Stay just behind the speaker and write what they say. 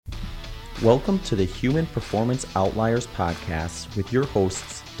Welcome to the Human Performance Outliers podcast with your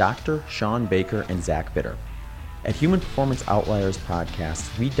hosts, Dr. Sean Baker and Zach Bitter. At Human Performance Outliers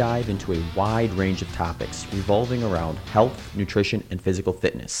podcast, we dive into a wide range of topics revolving around health, nutrition, and physical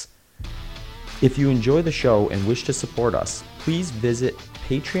fitness. If you enjoy the show and wish to support us, please visit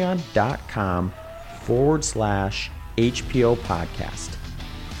patreon.com/HPO podcast.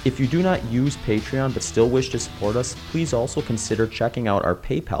 If you do not use Patreon but still wish to support us, please also consider checking out our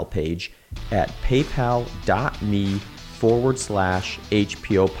PayPal page at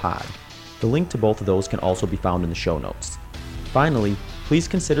paypal.me/HPO pod. The link to both of those can also be found in the show notes. Finally, please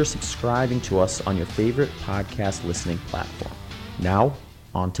consider subscribing to us on your favorite podcast listening platform. Now,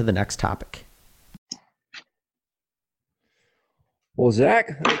 on to the next topic. Well,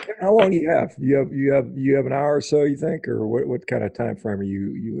 Zach, how long do you have? You have an hour or so, you think, or what kind of time frame are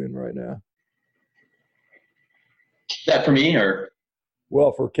you in right now? Is that for me or?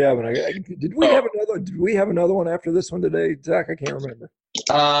 Well, for Kevin, did we have another one after this one today, Zach? I can't remember.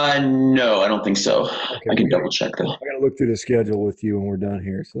 No, I don't think so. Okay, I can double check though. I got to look through the schedule with you when we're done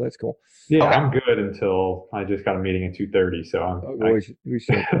here, so that's cool. Yeah, Okay. I'm good until I just got a meeting at 2:30, so We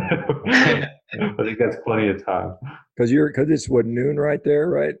should. I think that's plenty of time. Because it's what, noon right there,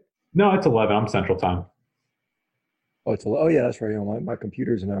 right? No, it's 11. I'm Central Time. Oh yeah, that's right. My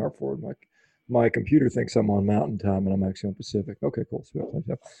computer's an hour forward. My computer thinks I'm on Mountain Time, and I'm actually on Pacific. Okay, cool. So,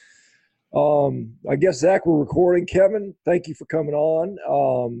 I guess, Zach, we're recording. Kevin, thank you for coming on.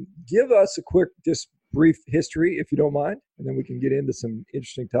 Give us a quick, just brief history, if you don't mind, and then we can get into some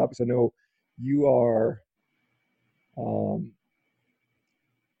interesting topics. I know you are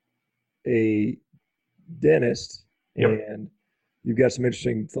a dentist, Yep. and you've got some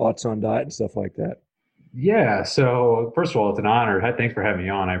interesting thoughts on diet and stuff like that. Yeah, so first of all, it's an honor. Thanks for having me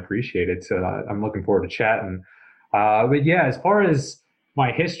on. I appreciate it. So I'm looking forward to chatting. But yeah, as far as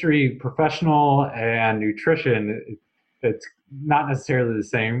my history, professional and nutrition, it's not necessarily the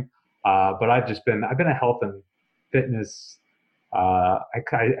same. But I've been a health and fitness. I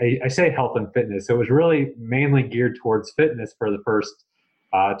say health and fitness. So it was really mainly geared towards fitness for the first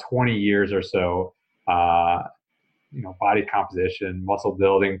 20 years or so. Body composition, muscle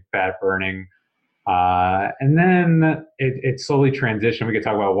building, fat burning. And then it slowly transitioned. We could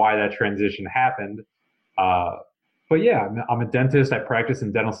talk about why that transition happened. But yeah, I'm a dentist. I practice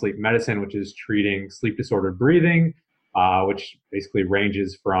in dental sleep medicine, which is treating sleep disordered breathing, which basically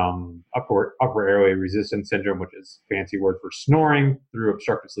ranges from upper airway resistance syndrome, which is a fancy word for snoring, through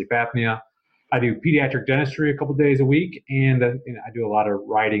obstructive sleep apnea. I do pediatric dentistry a couple days a week, and I do a lot of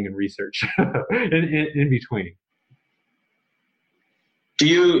writing and research in between.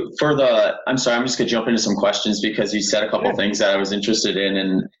 I'm sorry, I'm just going to jump into some questions because you said a couple things that I was interested in.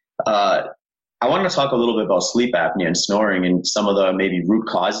 And I want to talk a little bit about sleep apnea and snoring and some of the maybe root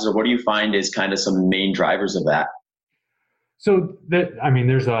causes, or what do you find is kind of some main drivers of that? So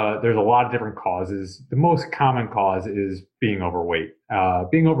there's a lot of different causes. The most common cause is being overweight.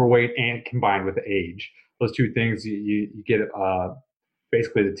 Being overweight and combined with age. Those two things, you get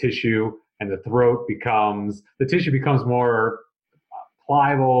basically the tissue and the throat becomes more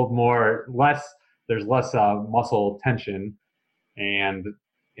pliable, there's less muscle tension, and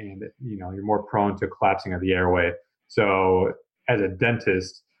you're more prone to collapsing of the airway. So as a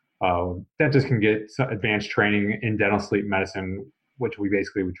dentist, dentists can get advanced training in dental sleep medicine, which we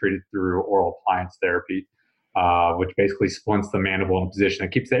treat it through oral appliance therapy, which basically splints the mandible in a position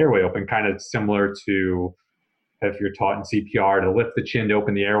that keeps the airway open, kind of similar to if you're taught in CPR to lift the chin to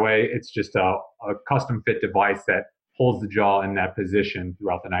open the airway. It's just a custom fit device that holds the jaw in that position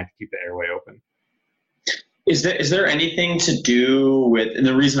throughout the night to keep the airway open. Is there anything to do with, and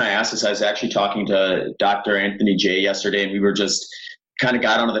the reason I asked this, I was actually talking to Dr. Anthony J yesterday, and we were just kind of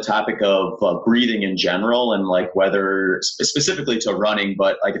got onto the topic of breathing in general, and like whether specifically to running,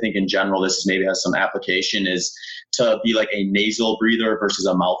 but I think in general, this maybe has some application, is to be like a nasal breather versus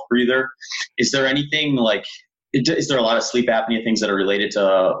a mouth breather. Is there anything is there a lot of sleep apnea things that are related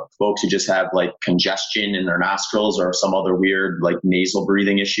to folks who just have like congestion in their nostrils or some other weird like nasal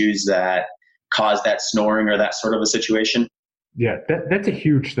breathing issues that cause that snoring or that sort of a situation? Yeah, that's a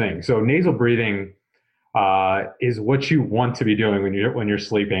huge thing. So nasal breathing is what you want to be doing when you're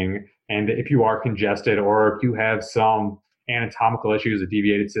sleeping. And if you are congested, or if you have some anatomical issues, a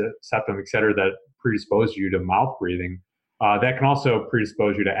deviated septum, et cetera, that predispose you to mouth breathing, that can also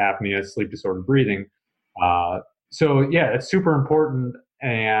predispose you to apnea, sleep disordered breathing. So yeah, it's super important.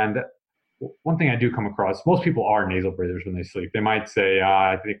 And one thing I do come across, most people are nasal breathers when they sleep. They might say,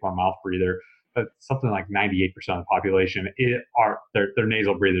 I think I'm a mouth breather, but something like 98% of the population they're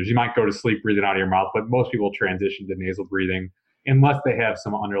nasal breathers. You might go to sleep breathing out of your mouth, but most people transition to nasal breathing. unless they have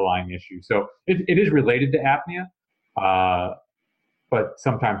some underlying issue. So it is related to apnea, but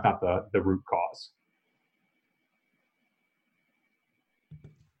sometimes not the root cause.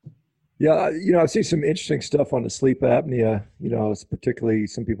 Yeah, I've seen some interesting stuff on the sleep apnea. It's particularly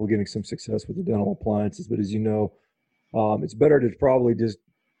some people getting some success with the dental appliances. But as you know, it's better to probably just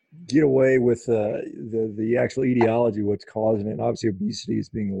get away with the actual etiology, what's causing it. And obviously, obesity is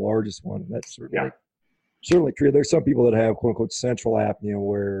being the largest one. That's certainly true. There's some people that have quote unquote central apnea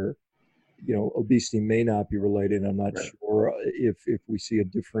where obesity may not be related. I'm not sure if we see a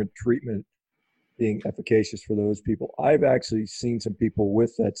different treatment being efficacious for those people. I've actually seen some people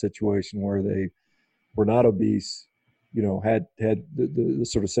with that situation where they were not obese, had the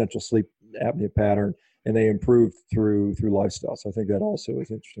sort of central sleep apnea pattern, and they improved through lifestyle. So I think that also is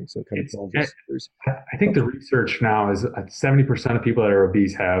interesting. So it kind of tells us. I think the research now is 70% of people that are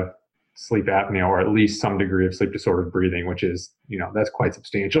obese have sleep apnea or at least some degree of sleep disordered breathing, which is, that's quite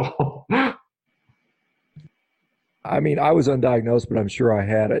substantial. I mean, I was undiagnosed, but I'm sure I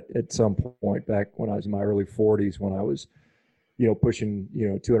had it at some point back when I was in my early 40s, when I was, pushing,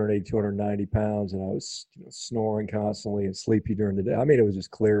 280, 290 pounds, and I was snoring constantly and sleepy during the day. I mean, it was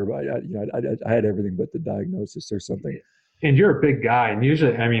just clear, but I had everything but the diagnosis or something. And you're a big guy, and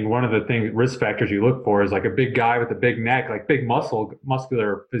usually, I mean, one of the risk factors you look for is like a big guy with a big neck, like big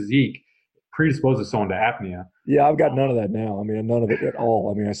muscular physique predisposes someone to apnea. Yeah, I've got none of that now. I mean, none of it at all.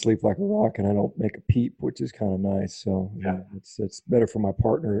 I mean, I sleep like a rock and I don't make a peep, which is kind of nice. So it's better for my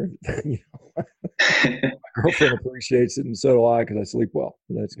partner. My girlfriend appreciates it, and so do I, because I sleep well.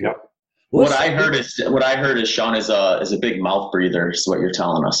 So that's good. Yep. What I heard is Sean is a big mouth breather. Is what you're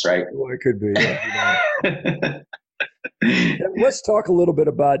telling us, right? Well, it could be. Yeah, let's talk a little bit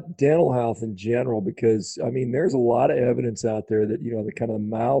about dental health in general, because I mean, there's a lot of evidence out there that the kind of the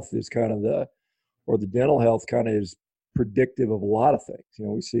mouth is kind of the dental health kind of is predictive of a lot of things.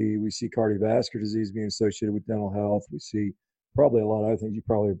 We see cardiovascular disease being associated with dental health. We see probably a lot of other things. You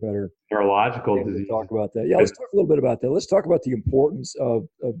probably are better neurological disease. Talk about that. Yeah, let's talk a little bit about that. Let's talk about the importance of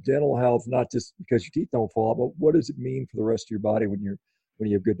dental health, not just because your teeth don't fall out, but what does it mean for the rest of your body when you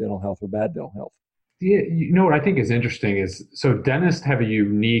have good dental health or bad dental health? Yeah, what I think is interesting is, so dentists have a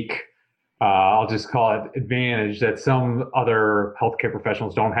unique, I'll just call it advantage that some other healthcare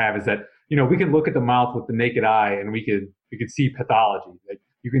professionals don't have, is that, we can look at the mouth with the naked eye and we could see pathology. Like,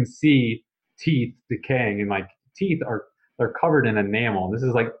 you can see teeth decaying, and like teeth they're covered in enamel. This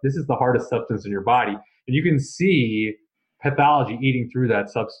is the hardest substance in your body. And you can see pathology eating through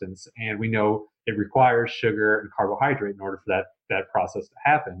that substance. And we know it requires sugar and carbohydrate in order for that process to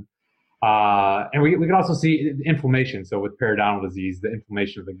happen. And we can also see inflammation. So with periodontal disease, the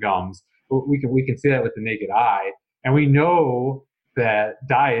inflammation of the gums, we can see that with the naked eye. And we know that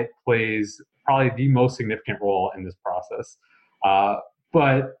diet plays probably the most significant role in this process.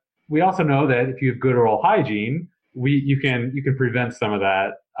 But we also know that if you have good oral hygiene, you can prevent some of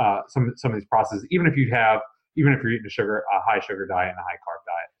that, some of these processes, even if you're eating a high sugar diet and a high carb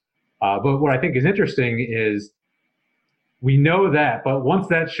diet. But what I think is interesting is, we know that, but once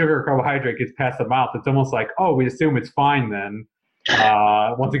that sugar or carbohydrate gets past the mouth, it's almost like, oh, we assume it's fine then,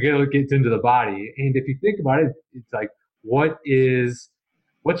 once it gets into the body. And if you think about it, it's like,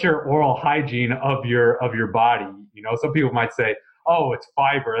 what's your oral hygiene of your body? Some people might say, oh, it's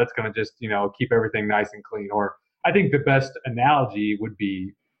fiber, that's going to just, keep everything nice and clean. Or I think the best analogy would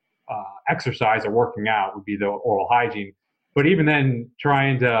be exercise or working out would be the oral hygiene. But even then,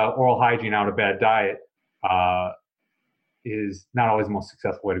 trying to oral hygiene out a bad diet, is not always the most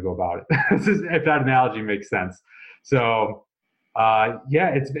successful way to go about it, if that analogy makes sense. So,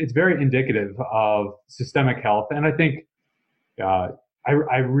 it's very indicative of systemic health. And I think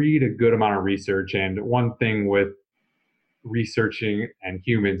I read a good amount of research, and one thing with researching and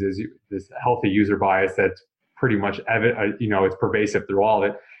humans is this healthy user bias that's pretty much evident, it's pervasive through all of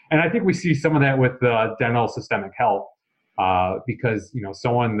it. And I think we see some of that with dental systemic health, because,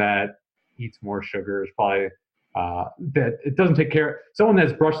 someone that eats more sugar is probably that it doesn't take care. Someone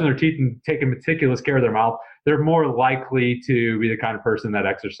that's brushing their teeth and taking meticulous care of their mouth, they're more likely to be the kind of person that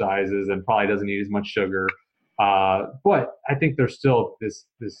exercises and probably doesn't eat as much sugar. But I think there's still this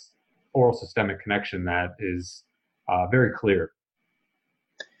oral systemic connection that is very clear.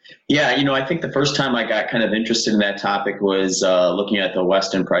 Yeah, I think the first time I got kind of interested in that topic was looking at the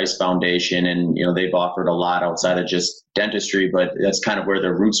Weston Price Foundation, and they've offered a lot outside of just dentistry, but that's kind of where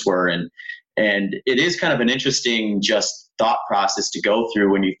their roots were. And it is kind of an interesting just thought process to go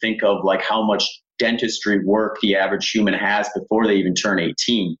through when you think of like how much dentistry work the average human has before they even turn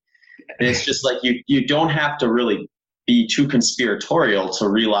 18. And it's just like you don't have to really be too conspiratorial to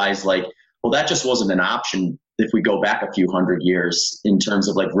realize like, well, that just wasn't an option if we go back a few hundred years in terms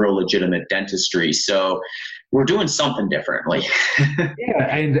of like real legitimate dentistry. So we're doing something differently.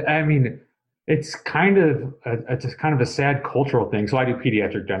 Yeah, and I mean, it's kind of a sad cultural thing. So I do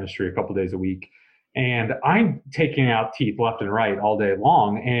pediatric dentistry a couple days a week, and I'm taking out teeth left and right all day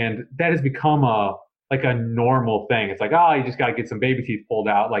long, and that has become a normal thing. It's like, oh, you just got to get some baby teeth pulled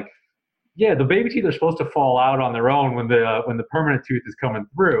out. Like, yeah, the baby teeth are supposed to fall out on their own when the permanent tooth is coming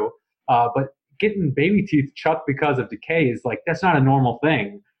through. But getting baby teeth chucked because of decay is like, that's not a normal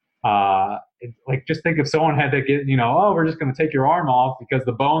thing. Like, just think if someone had to get, oh, we're just going to take your arm off because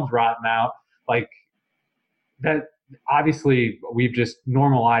the bone's rotting out. Like, that, obviously we've just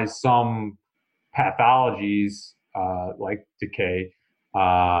normalized some pathologies like decay,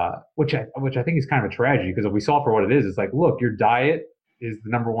 which I think is kind of a tragedy, because if we saw for what it is, it's like, look, your diet is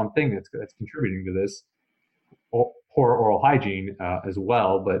the number one thing that's contributing to this. Poor oral hygiene as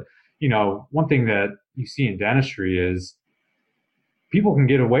well. But one thing that you see in dentistry is people can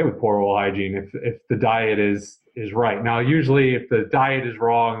get away with poor oral hygiene if the diet is right. Now, usually if the diet is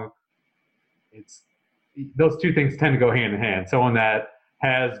wrong, it's those two things tend to go hand in hand. Someone that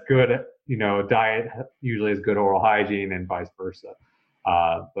has good diet usually has good oral hygiene, and vice versa.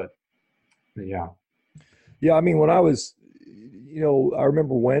 But yeah. Yeah, I mean, when I was, I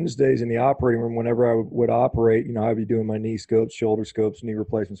remember Wednesdays in the operating room, whenever I would operate, I'd be doing my knee scopes, shoulder scopes, knee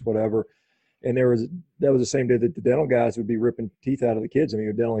replacements, whatever. And that was the same day that the dental guys would be ripping teeth out of the kids. I mean,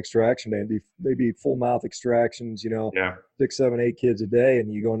 a dental extraction day, they'd be full mouth extractions, 6, 7, 8 kids a day.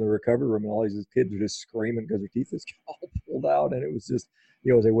 And you go in the recovery room and all these kids are just screaming because their teeth is all pulled out. And it was just,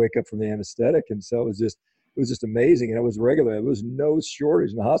 as they wake up from the anesthetic. And so it was just amazing. And it was regular. There was no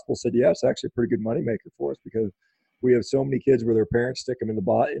shortage. And the hospital said, yeah, it's actually a pretty good moneymaker for us, because we have so many kids where their parents stick them in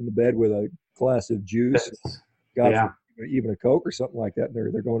the bed with a glass of juice, even a Coke or something like that. And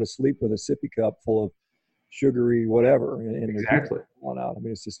they're going to sleep with a sippy cup full of sugary whatever, and exactly on out. I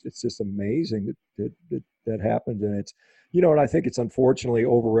mean, it's just amazing that happens, and it's and I think it's unfortunately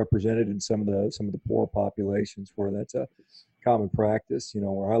overrepresented in some of the poor populations where that's a common practice.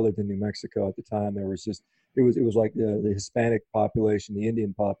 Where I lived in New Mexico at the time, there was just it was like the Hispanic population, the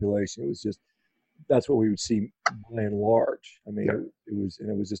Indian population. It was just that's what we would see by and large. I mean, it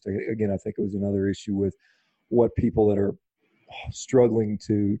was just again, I think it was another issue with what people that are struggling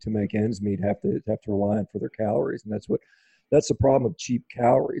to make ends meet have to rely on for their calories, and that's the problem of cheap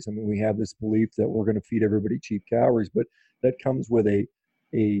calories. I mean, we have this belief that we're going to feed everybody cheap calories, but that comes with a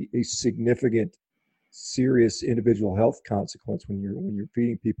significant, serious individual health consequence when you're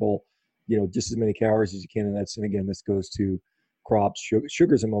feeding people, just as many calories as you can. And again, this goes to crops.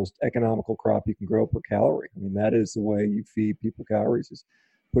 Sugar is the most economical crop you can grow per calorie. I mean, that is the way you feed people calories, is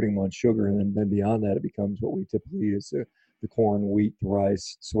putting them on sugar, and then beyond that, it becomes what we typically eat is the corn, wheat, the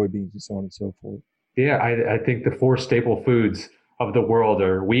rice, soybeans, and so on and so forth. Yeah, I think the 4 staple foods of the world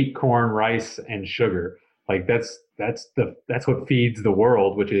are wheat, corn, rice, and sugar. Like that's what feeds the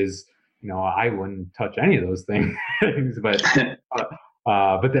world, which is, I wouldn't touch any of those things, but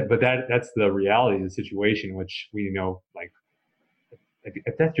that's the reality of the situation, which we know, like,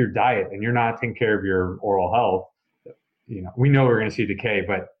 if that's your diet and you're not taking care of your oral health, we know we're going to see decay.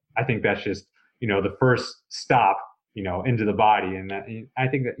 But I think that's just, the first stop, into the body. And I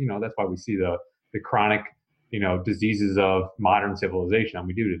think that, that's why we see the chronic, diseases of modern civilization that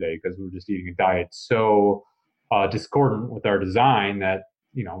we do today, because we're just eating a diet so discordant with our design that,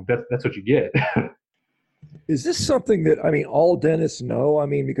 that's what you get. Is this something that, I mean, all dentists know? I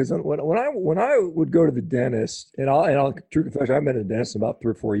mean, because when I would go to the dentist, and I'll true confession, I've been a dentist about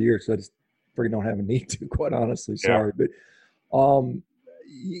 3 or 4 years, so I just freaking don't have a need to, quite honestly. Sorry. Yeah. But,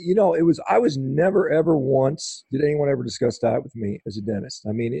 I was never, ever once, did anyone ever discuss diet with me as a dentist?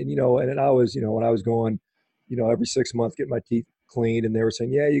 I mean, and I was, when I was going, every 6 months, get my teeth cleaned, and they were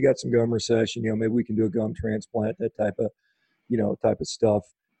saying, yeah, you got some gum recession, maybe we can do a gum transplant, that type of stuff.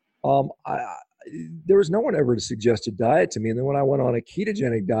 There was no one ever suggested diet to me. And then when I went on a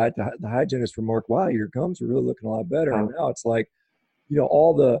ketogenic diet, the hygienist remarked, wow, your gums are really looking a lot better. And now it's like,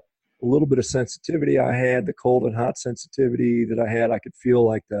 all the a little bit of sensitivity I had, the cold and hot sensitivity that I had, I could feel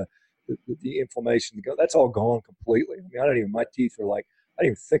like the inflammation, that's all gone completely. I mean, my teeth are like, I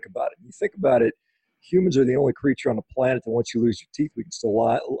didn't even think about it. You think about it, humans are the only creature on the planet that once you lose your teeth, we can still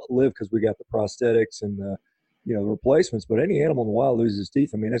live, because we got the prosthetics and the replacements. But any animal in the wild loses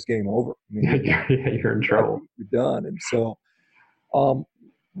teeth, I mean, that's game over. I mean, you're in trouble. You're done. And so,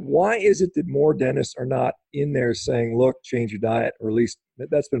 why is it that more dentists are not in there saying, look, change your diet? Or at least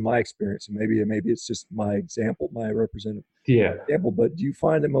that's been my experience. And maybe it's just my example, my representative example. But do you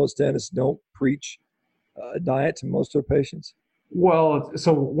find that most dentists don't preach diet to most of their patients? Well,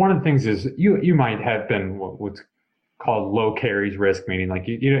 so one of the things is you might have been what's called low caries risk, meaning like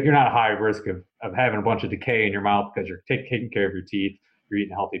you're not high risk of having a bunch of decay in your mouth because you're taking care of your teeth, you're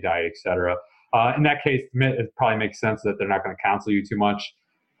eating a healthy diet, etc. In that case, it probably makes sense that they're not going to counsel you too much.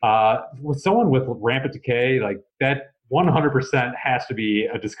 With someone with rampant decay, like that 100% has to be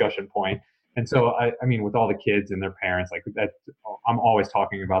a discussion point. And so, I mean, with all the kids and their parents, like that, I'm always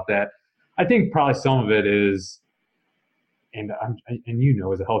talking about that. I think probably some of it is, and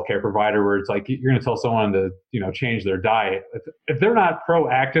as a healthcare provider, where it's like you're going to tell someone to change their diet. If they're not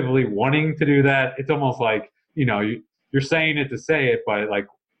proactively wanting to do that, it's almost like you're saying it to say it, but like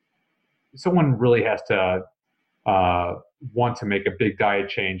someone really has to want to make a big diet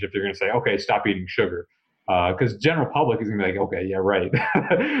change if they're going to say, okay, stop eating sugar. Because general public is going to be like, okay, yeah, right.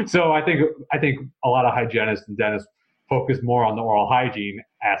 So I think a lot of hygienists and dentists focus more on the oral hygiene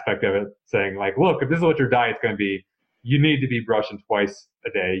aspect of it, saying like, look, if this is what your diet's going to be, you need to be brushing twice a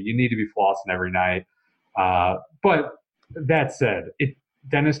day. You need to be flossing every night. But that said,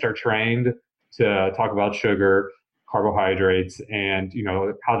 dentists are trained to talk about sugar, carbohydrates, and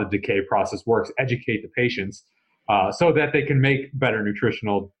how the decay process works. Educate the patients so that they can make better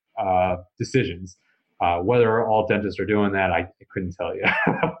nutritional decisions. Whether all dentists are doing that, I couldn't tell you.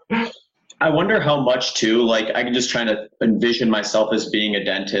 I wonder how much too, like I can just try to envision myself as being a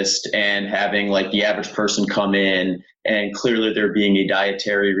dentist and having like the average person come in and clearly there being a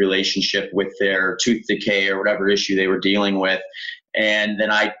dietary relationship with their tooth decay or whatever issue they were dealing with. And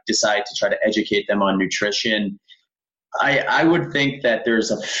then I decide to try to educate them on nutrition. I would think that there's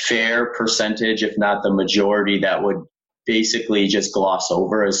a fair percentage, if not the majority, that would basically just gloss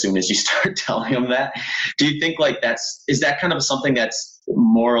over as soon as you start telling them that. Do you think like is that kind of something that's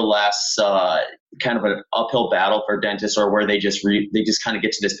more or less kind of an uphill battle for dentists, or where they just kind of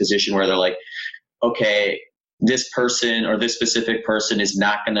get to this position where they're like, okay, this person or this specific person is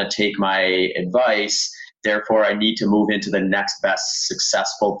not going to take my advice, therefore I need to move into the next best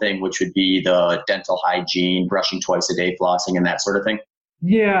successful thing, which would be the dental hygiene, brushing twice a day, flossing, and that sort of thing?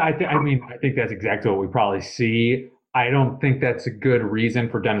 Yeah, I think that's exactly what we probably see. I don't think that's a good reason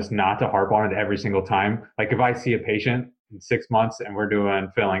for dentists not to harp on it every single time. Like if I see a patient in 6 months and we're doing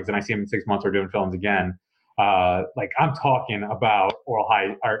fillings, and I see him in 6 months, we're doing fillings again. Like I'm talking about oral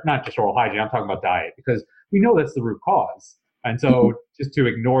hygiene, or not just oral hygiene, I'm talking about diet, because we know that's the root cause. And so just to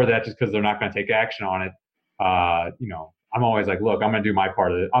ignore that just because they're not going to take action on it, I'm always like, look, I'm going to do my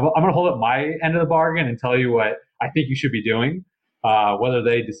part of it. I'm going to hold up my end of the bargain and tell you what I think you should be doing. Whether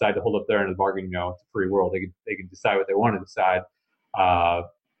they decide to hold up their end of the bargain, it's a free world. They can decide what they want to decide.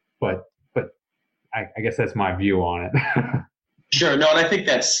 But I guess that's my view on it. Sure. No, and I think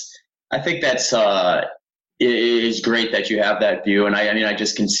that's is great that you have that view. And I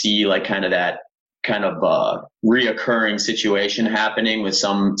just can see like kind of that kind of reoccurring situation happening with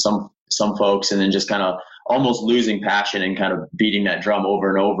some folks, and then just kind of almost losing passion and kind of beating that drum over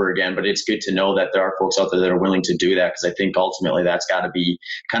and over again. But it's good to know that there are folks out there that are willing to do that, because I think ultimately that's got to be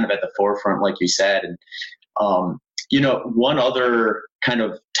kind of at the forefront, like you said. And one other kind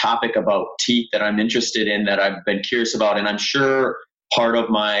of topic about teeth that I'm interested in, that I've been curious about, and I'm sure part of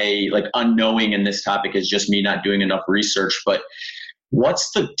my like unknowing in this topic is just me not doing enough research, but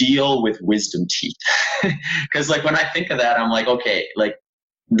what's the deal with wisdom teeth? Because like when I think of that, I'm like, okay, like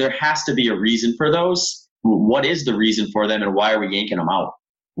there has to be a reason for those. What is the reason for them, and why are we yanking them out?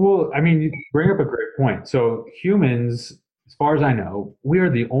 Well, I mean, you bring up a great point. So humans, as far as I know, we are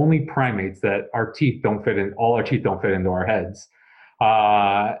the only primates that all our teeth don't fit into our heads.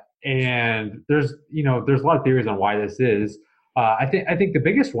 And there's a lot of theories on why this is. I think the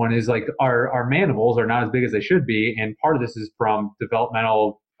biggest one is like our mandibles are not as big as they should be, and part of this is from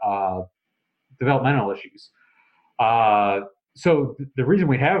developmental issues. So the reason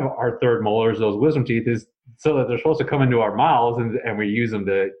we have our third molars, those wisdom teeth, is so that they're supposed to come into our mouths and we use them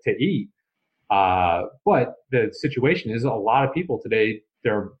to eat. But the situation is a lot of people today,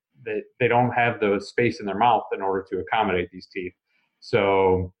 they don't have the space in their mouth in order to accommodate these teeth.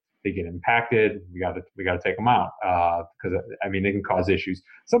 So they get impacted. We got to take them out because they can cause issues.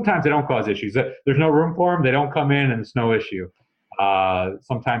 Sometimes they don't cause issues. There's no room for them. They don't come in, and it's no issue.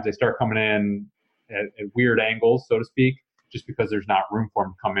 Sometimes they start coming in at weird angles, so to speak, just because there's not room for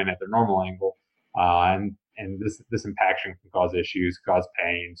them to come in at their normal angle. And this impaction can cause issues, cause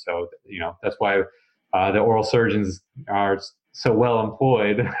pain. So that's why the oral surgeons are so well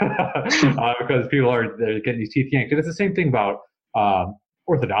employed because they're getting these teeth yanked. And it's the same thing about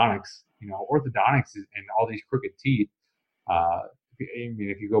orthodontics. Orthodontics and all these crooked teeth.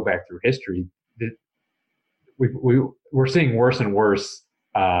 If you go back through history, we're seeing worse and worse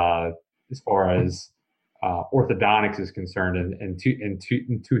as far as orthodontics is concerned and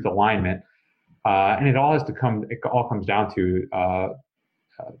tooth alignment. And it all comes down to,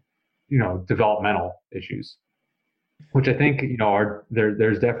 developmental issues, which I think,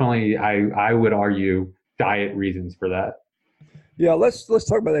 there's definitely, I would argue, diet reasons for that. Yeah, let's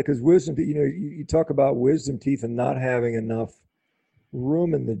talk about that, because wisdom, you talk about wisdom teeth and not having enough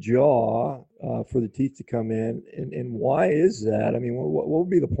room in the jaw for the teeth to come in, and why is that? I mean, what would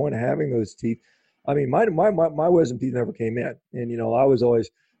be the point of having those teeth? I mean, my wisdom teeth never came in, and I was always,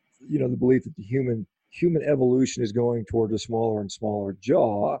 the belief that the human evolution is going towards a smaller and smaller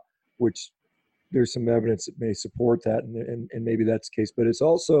jaw, which there's some evidence that may support that, and maybe that's the case. But it's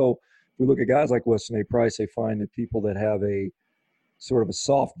also, if we look at guys like Weston A. Price, they find that people that have a sort of a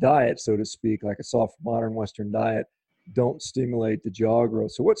soft diet, so to speak, like a soft modern Western diet, don't stimulate the jaw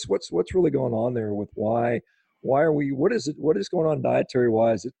growth. So what's really going on there with why are we, what is going on dietary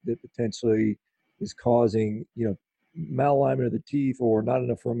wise that potentially is causing, malalignment of the teeth or not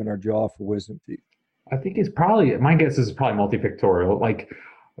enough room in our jaw for wisdom teeth? I think my guess is probably multifactorial. Like,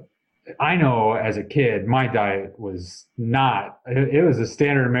 I know as a kid, my diet was not, it was a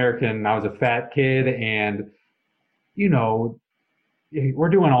standard American. I was a fat kid, and, we're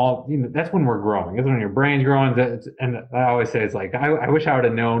doing all, that's when we're growing. That's when your brain's growing. And I always say, it's like, I wish I would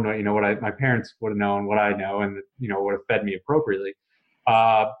have known, my parents would have known what I know, and, would have fed me appropriately.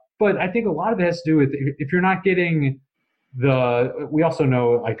 But I think a lot of it has to do with, if you're not getting we also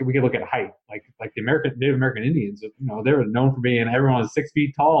know, like, we could look at height, like the Native American Indians, they were known for being, everyone was 6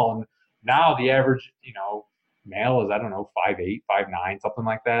 feet tall. And now the average, male is, 5'8", 5'9", something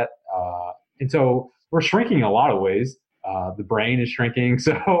like that. And so we're shrinking in a lot of ways. The brain is shrinking.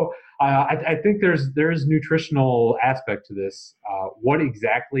 So I think there's nutritional aspect to this. What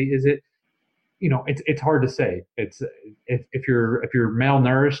exactly is it? It's hard to say. It's if you're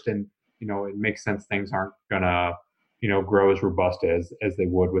malnourished, and it makes sense things aren't gonna grow as robust as they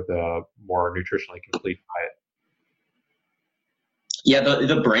would with a more nutritionally complete diet. Yeah,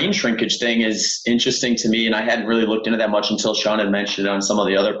 the brain shrinkage thing is interesting to me, and I hadn't really looked into that much until Sean had mentioned it on some of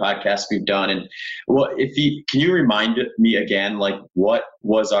the other podcasts we've done. And can you remind me again, like, what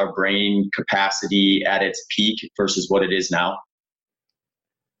was our brain capacity at its peak versus what it is now?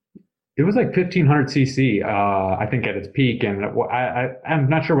 It was like 1,500 cc, I think, at its peak, and I'm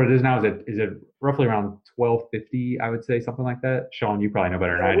not sure what it is now. Is it roughly around 1,250? I would say, something like that. Sean, you probably know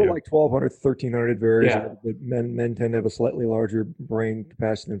better than I do. Like 1,200, 1,300. It varies. Yeah. Men tend to have a slightly larger brain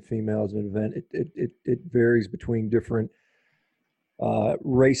capacity than females. In an event, it varies between different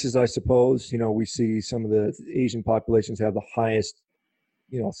races, I suppose. We see some of the Asian populations have the highest,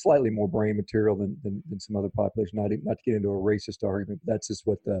 slightly more brain material than some other populations. Not to get into a racist argument, but that's just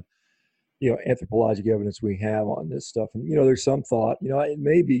what the anthropologic evidence we have on this stuff. And, there's some thought, it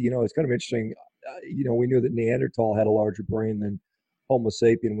may be, it's kind of interesting. We knew that Neanderthal had a larger brain than Homo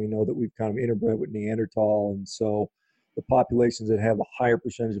sapien. We know that we've kind of interbred with Neanderthal. And so the populations that have a higher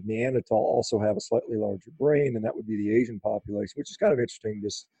percentage of Neanderthal also have a slightly larger brain. And that would be the Asian population, which is kind of interesting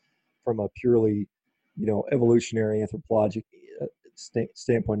just from a purely, evolutionary anthropologic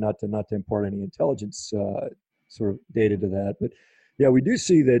standpoint, not to impart any intelligence sort of data to that. But yeah, we do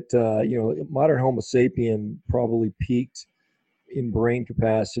see that, modern Homo sapien probably peaked in brain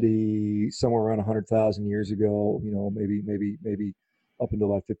capacity somewhere around 100,000 years ago, maybe up until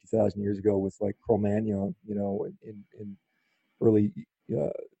about 50,000 years ago with like Cro-Magnon, in early,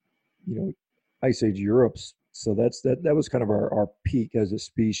 Ice Age Europe. So that was kind of our peak as a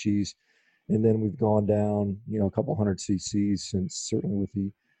species. And then we've gone down, a couple hundred cc's since, certainly with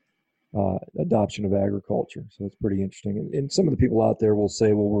the adoption of agriculture. So it's pretty interesting. And some of the people out there will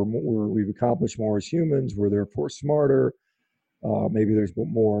say, well, we've accomplished more as humans. We're therefore smarter. Maybe there's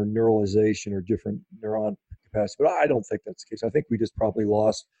more neuralization or different neuron capacity, but I don't think that's the case. I think we just probably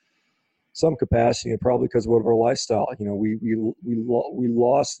lost some capacity, and probably because of our lifestyle. We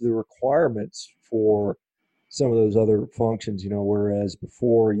lost the requirements for some of those other functions. Whereas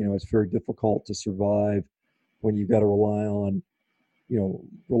before, it's very difficult to survive when you've got to rely on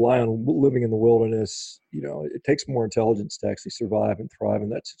living in the wilderness. It takes more intelligence to actually survive and thrive in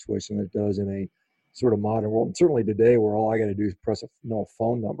that situation than it does in a sort of modern world. And certainly today, where all I got to do is press a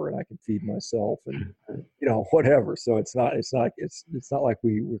phone number and I can feed myself and whatever. So it's not like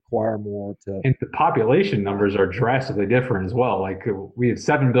we require more to. And the population numbers are drastically different as well. Like, we have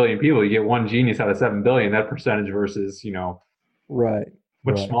 7 billion people. You get one genius out of 7 billion. That percentage versus right,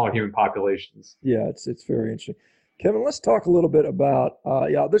 much smaller human populations. Yeah, it's very interesting. Kevin, let's talk a little bit about,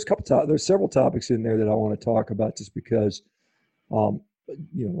 there's several topics in there that I want to talk about just because, I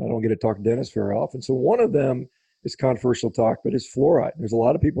don't get to talk to Dennis very often. So one of them it's controversial talk, but it's fluoride. There's a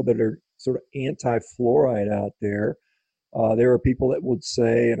lot of people that are sort of anti-fluoride out there. There are people that would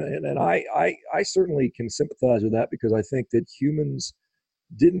say, and I certainly can sympathize with that, because I think that humans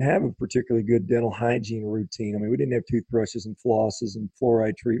didn't have a particularly good dental hygiene routine. I mean, we didn't have toothbrushes and flosses and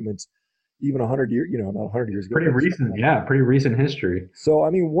fluoride treatments even 100 years, not 100 years ago. Pretty recent history. So, I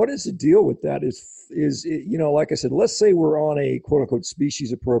mean, what is the deal with that? Is it, like I said, let's say we're on a quote unquote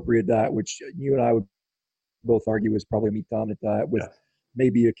species appropriate diet, which you and I would both argue is probably a meat dominant diet with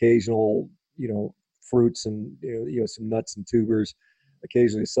maybe occasional, fruits and, some nuts and tubers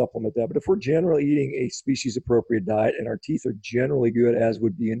occasionally supplement that. But if we're generally eating a species appropriate diet and our teeth are generally good, as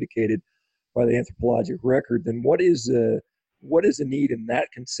would be indicated by the anthropologic record, then what is the need in that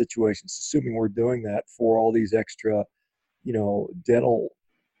situation, assuming we're doing that, for all these extra, dental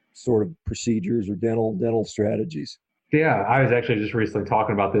sort of procedures or dental strategies? Yeah, I was actually just recently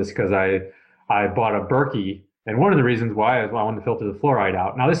talking about this because I bought a Berkey, and one of the reasons why is I wanted to filter the fluoride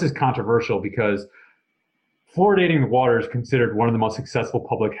out. Now, this is controversial because fluoridating the water is considered one of the most successful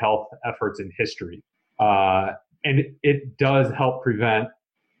public health efforts in history. And it does help prevent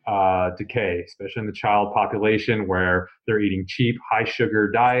decay, especially in the child population where they're eating cheap, high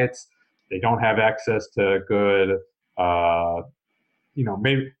sugar diets. They don't have access to good,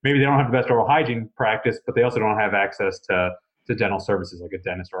 maybe they don't have the best oral hygiene practice, but they also don't have access to dental services like a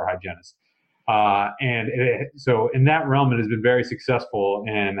dentist or a hygienist. So in that realm, it has been very successful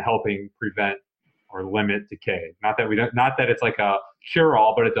in helping prevent or limit decay. Not that it's like a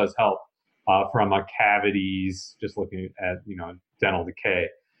cure-all, but it does help from cavities, just looking at dental decay.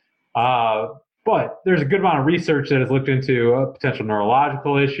 But there's a good amount of research that has looked into potential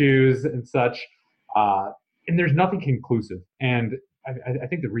neurological issues and such, and there's nothing conclusive. And I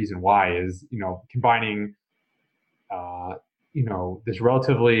think the reason why is combining this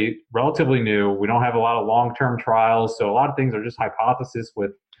relatively new. We don't have a lot of long-term trials, so a lot of things are just hypothesis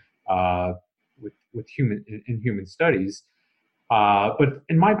with human studies. But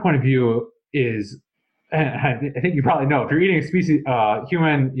in my point of view is, and I think you probably know, if you're eating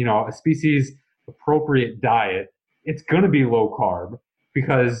a species appropriate diet, it's going to be low carb,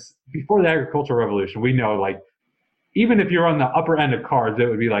 because before the agricultural revolution, we know, like, even if you're on the upper end of carbs, it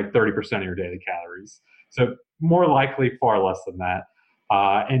would be like 30% of your daily calories. So more likely far less than that.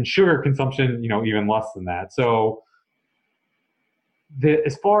 And sugar consumption, even less than that. So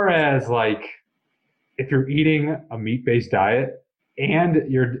as far as like, if you're eating a meat-based diet and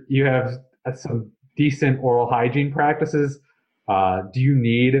you have some decent oral hygiene practices, do you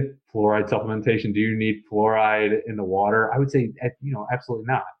need fluoride supplementation? Do you need fluoride in the water? I would say, absolutely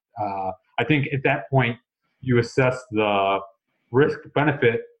not. I think at that point you assess the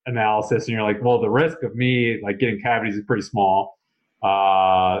risk-benefit analysis, and you're like, well, the risk of me like getting cavities is pretty small.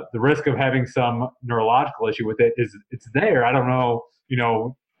 The risk of having some neurological issue with it's there. I don't know,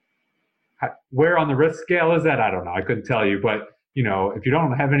 where on the risk scale is that? I don't know. I couldn't tell you, but if you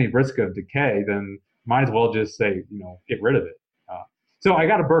don't have any risk of decay, then might as well just say, get rid of it. So I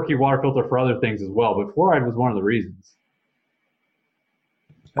got a Berkey water filter for other things as well, but fluoride was one of the reasons.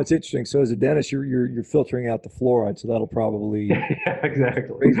 That's interesting. So as a dentist, you're filtering out the fluoride, so that'll probably yeah, exactly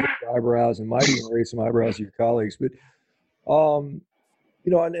raise your eyebrows and might even raise some eyebrows of your colleagues. But and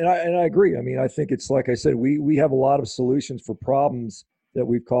I agree. I mean, I think it's like I said, we have a lot of solutions for problems that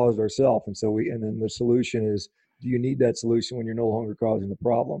we've caused ourselves, and then the solution is, do you need that solution when you're no longer causing the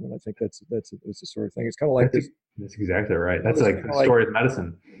problem? And I think that's the sort of thing. It's kind of like That's exactly right. That's like the story of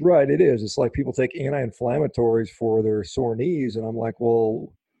medicine. Right, it is. It's like people take anti-inflammatories for their sore knees, and I'm like,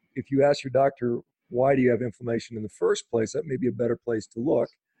 well, if you ask your doctor, why do you have inflammation in the first place, that may be a better place to look,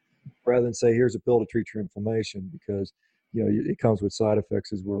 rather than say, here's a pill to treat your inflammation, because it comes with side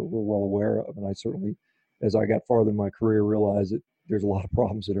effects, as we're well aware of. And I certainly, as I got farther in my career, realized that there's a lot of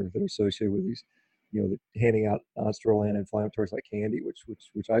problems that are associated with these, handing out non-steroidal anti-inflammatories like candy,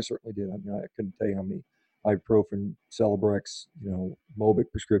 which I certainly did. I mean, I couldn't tell you how many ibuprofen, Celebrex, Mobic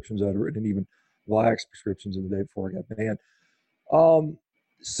prescriptions I'd written, and even Vioxx prescriptions in the day before I got banned.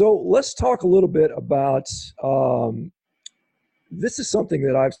 So let's talk a little bit about, this is something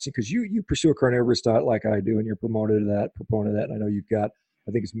that I've seen, because you pursue a carnivorous diet like I do, and you're proponent of that. And I know you've got,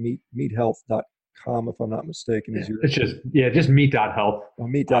 I think it's meathealth.com, if I'm not mistaken. It's just meat.health. Oh,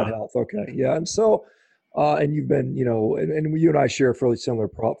 meat.health. Okay. Yeah. And so, and you've been, and you and I share a fairly similar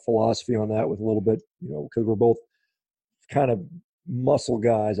philosophy on that, with a little bit, because we're both kind of muscle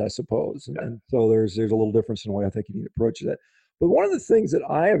guys, I suppose. And so there's a little difference in the way I think you need to approach that. But one of the things that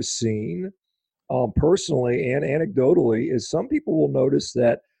I have seen personally and anecdotally is some people will notice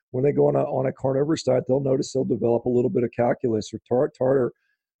that when they go on a carnivorous diet, they'll develop a little bit of calculus or tartar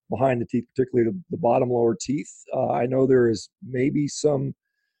behind the teeth, particularly the bottom lower teeth. I know there is maybe some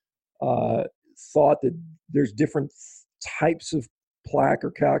thought that there's different types of plaque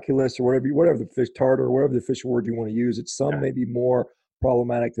or calculus or whatever the fish tartar or whatever the official word you want to use. It's some may be more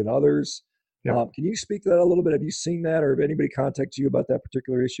problematic than others. Yeah. Can you speak to that a little bit? Have you seen that, or have anybody contacted you about that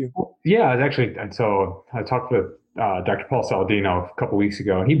particular issue? Yeah, so I talked with Dr. Paul Saladino a couple weeks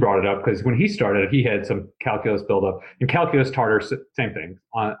ago, and he brought it up because when he started, he had some calculus buildup, and calculus tartar, same thing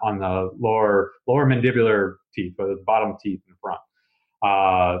on the lower mandibular teeth, but the bottom teeth in the front.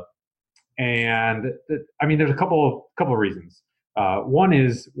 There's a couple of reasons. One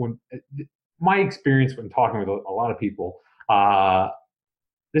is when my experience when talking with a lot of people.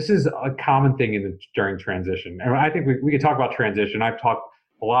 This is a common thing during transition. And I think we could talk about transition. I've talked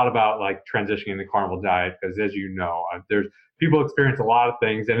a lot about like transitioning in the carnivore diet because, as you know, there's people experience a lot of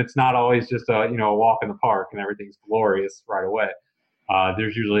things, and it's not always just a walk in the park and everything's glorious right away.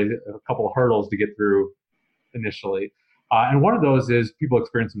 There's usually a couple of hurdles to get through initially, and one of those is people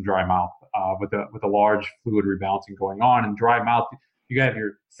experience some dry mouth with a large fluid rebalancing going on. And dry mouth, you have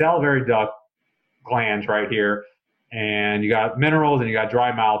your salivary duct glands right here. And you got minerals and you got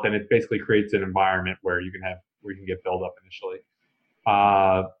dry mouth, and it basically creates an environment where you can get buildup initially.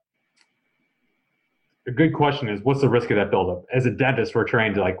 A good question is, what's the risk of that buildup? As a dentist, we're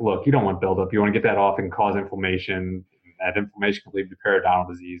trained to look, you don't want buildup. You want to get that off and cause inflammation. That inflammation can lead to periodontal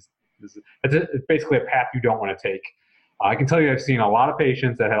disease. It's basically a path you don't want to take. I can tell you, I've seen a lot of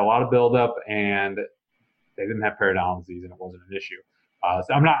patients that had a lot of buildup and they didn't have periodontal disease, and it wasn't an issue.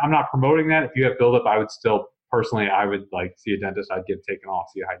 So I'm not promoting that. If you have buildup, I would still. Personally, I would see a dentist. I'd get it taken off,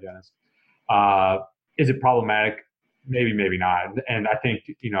 see a hygienist. Is it problematic? Maybe, maybe not. And I think,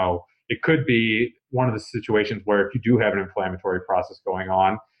 it could be one of the situations where if you do have an inflammatory process going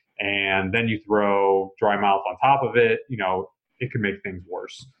on and then you throw dry mouth on top of it, it can make things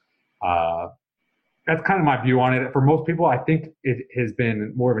worse. That's kind of my view on it. For most people, I think it has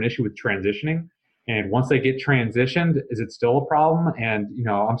been more of an issue with transitioning. And once they get transitioned, is it still a problem? And,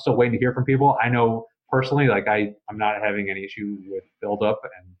 I'm still waiting to hear from people. I know personally, I'm not having any issue with buildup,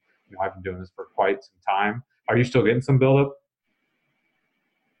 and I've been doing this for quite some time. Are you still getting some buildup?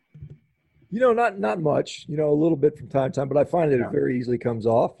 Not much. A little bit from time to time, but I find that it very easily comes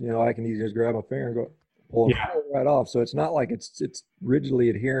off. I can easily just grab my finger and go pull it right off. So it's not like it's rigidly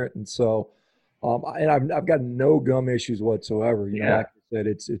adherent, and so and I've got no gum issues whatsoever. Like I said,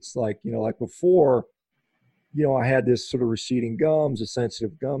 it's like before. I had this sort of receding gums, the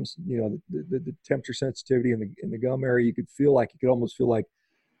sensitive gums, the temperature sensitivity in the gum area. You could almost feel like,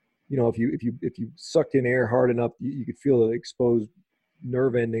 if you sucked in air hard enough, you could feel the exposed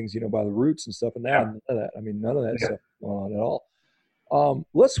nerve endings, by the roots and stuff. And now none of that. None of that stuff going on at all.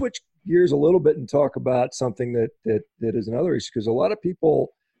 Let's switch gears a little bit and talk about something that is another issue, because a lot of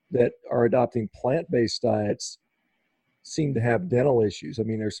people that are adopting plant-based diets seem to have dental issues.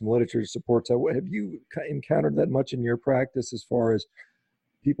 There's some literature that supports that. Have you encountered that much in your practice as far as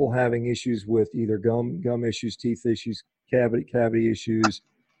people having issues with either gum issues, teeth issues, cavity issues,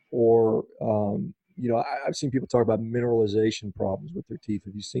 or I've seen people talk about mineralization problems with their teeth.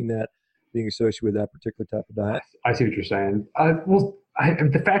 Have you seen that being associated with that particular type of diet? I see what you're saying.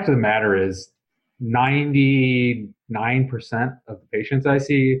 The fact of the matter is 99% of the patients I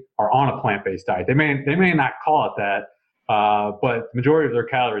see are on a plant-based diet. They may not call it that, but the majority of their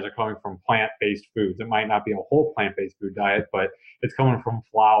calories are coming from plant-based foods. It might not be a whole plant-based food diet, but it's coming from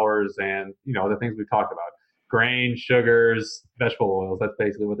flours and, the things we talked about. Grains, sugars, vegetable oils. That's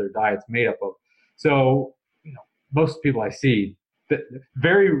basically what their diet's made up of. So, most people I see,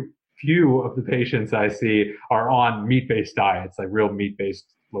 very few of the patients I see are on meat-based diets, like real meat-based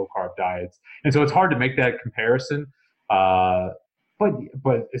low-carb diets. And so it's hard to make that comparison.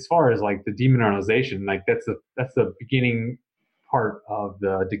 But as far as the demineralization, that's the beginning part of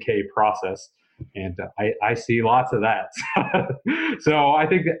the decay process, and I see lots of that. So I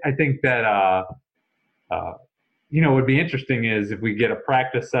think that what would be interesting is if we get a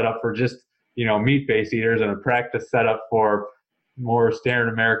practice set up for just meat-based eaters and a practice set up for more standard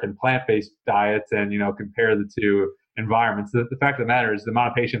American plant-based diets, and compare the two environments. The fact of the matter is the amount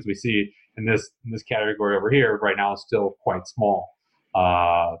of patients we see in this category over here right now is still quite small.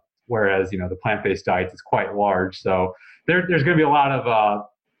 Whereas, the plant-based diets is quite large. So there's going to be a lot of,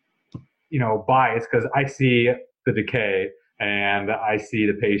 bias, because I see the decay and I see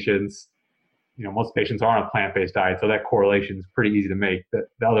the patients, most patients are on a plant-based diet. So that correlation is pretty easy to make. The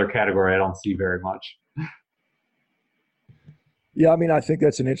other category, I don't see very much. Yeah, I think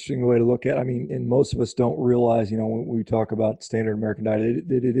that's an interesting way to look at it. And most of us don't realize, when we talk about standard American diet,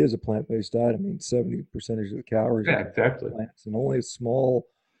 that it is a plant-based diet. 70% of the calories are exactly. plants, and only a small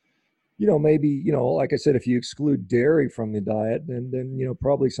maybe, like I said, if you exclude dairy from the diet, then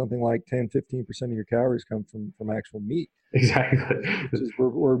probably something like 10-15% of your calories come from actual meat. Exactly. Which is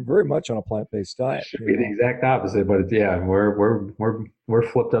we're very much on a plant-based diet. Should be the exact opposite, but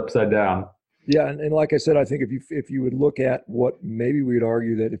we're flipped upside down. Yeah, and like I said, I think if you would look at what maybe we'd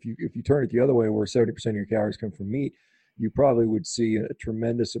argue that if you turn it the other way, where 70% of your calories come from meat, you probably would see a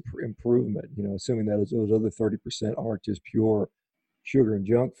tremendous improvement. Assuming that those other 30% aren't just pure sugar and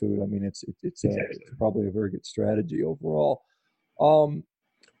junk food. I mean, it's probably a very good strategy overall.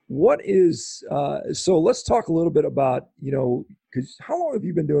 What is so? Let's talk a little bit about because how long have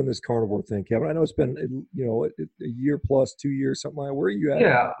you been doing this carnivore thing, Kevin? I know it's been a year plus, 2 years, something like that. Where are you at?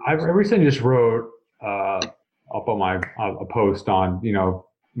 Yeah, I recently just wrote up on my a post on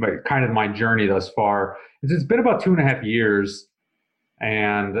kind of my journey thus far. It's been about 2.5 years,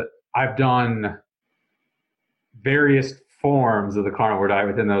 and I've done various forms of the carnivore diet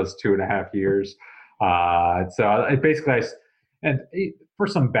within those 2.5 years. So it basically, for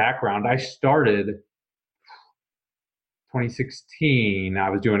some background, I started 2016. I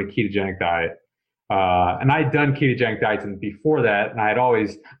was doing a ketogenic diet, and I'd done ketogenic diets before that, and I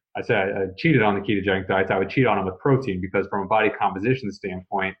cheated on the ketogenic diets. I would cheat on them with protein because, from a body composition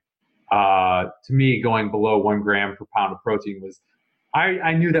standpoint, to me, going below 1 gram per pound of protein was,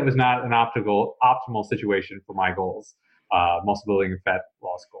 I knew that was not an optimal situation for my goals, muscle building and fat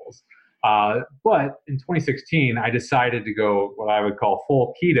loss goals. But in 2016, I decided to go what I would call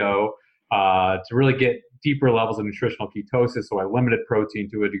full keto to really get deeper levels of nutritional ketosis. So I limited protein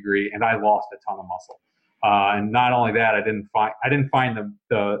to a degree, and I lost a ton of muscle. And not only that, I didn't find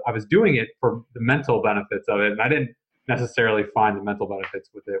I was doing it for the mental benefits of it, and I didn't necessarily find the mental benefits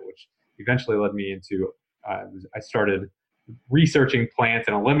with it, which eventually led me into I started researching plants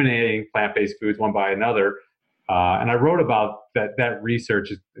and eliminating plant-based foods one by another. And I wrote about that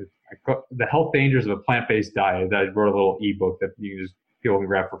research, the health dangers of a plant-based diet. I wrote a little ebook that people can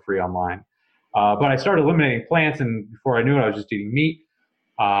grab for free online. But I started eliminating plants, and before I knew it, I was just eating meat.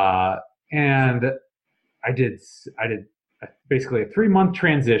 And I did basically a 3-month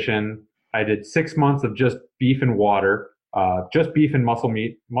transition. I did 6 months of just beef and water, just beef and muscle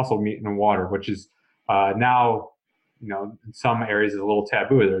meat and water, which is now, in some areas is a little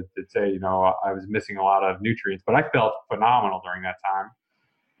taboo. They'd say, I was missing a lot of nutrients, but I felt phenomenal during that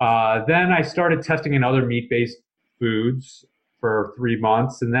time. Then I started testing in other meat-based foods for 3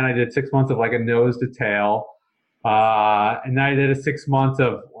 months, and then I did 6 months of like a nose to tail, and then I did a 6 months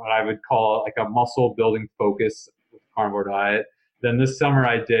of what I would call like a muscle building focus with carnivore diet. Then this summer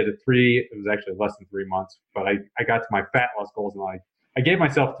I did it was actually less than 3 months, but I got to my fat loss goals, and I gave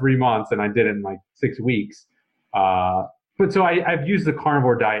myself 3 months, and I did it in like 6 weeks. But so I've used the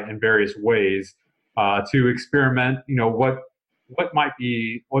carnivore diet in various ways to experiment, what makes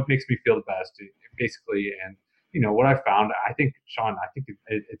me feel the best, basically. And, what I found, I think, Sean,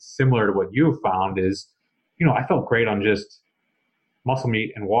 it's similar to what you found is, I felt great on just muscle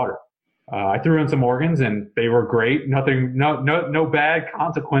meat and water. I threw in some organs and they were great. No bad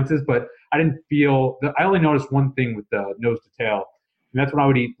consequences, but I only noticed one thing with the nose to tail. And that's when I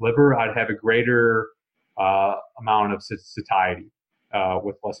would eat liver, I'd have a greater amount of satiety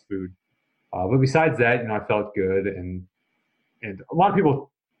with less food. But besides that, I felt good. And a lot of people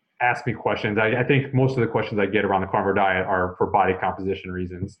ask me questions. I think most of the questions I get around the carnivore diet are for body composition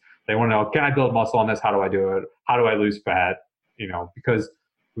reasons. They want to know, can I build muscle on this? How do I do it? How do I lose fat? Because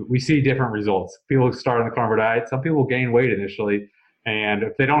we see different results. People who start on the carnivore diet, some people gain weight initially, and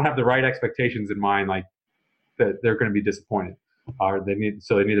if they don't have the right expectations in mind, like that, they're going to be disappointed. They need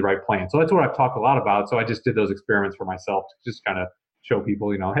the right plan. So that's what I've talked a lot about. So I just did those experiments for myself to just kind of show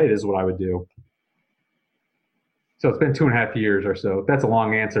people, hey, this is what I would do. So it's been 2.5 years or so. That's a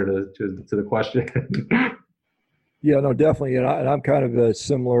long answer to the question. Yeah, no, definitely. And I'm kind of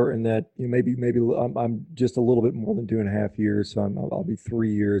similar in that maybe I'm just a little bit more than 2.5 years. So I'll be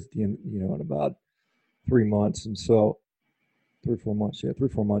 3 years at the end, in about 3 months. And so 3 or 4 months. Yeah, 3 or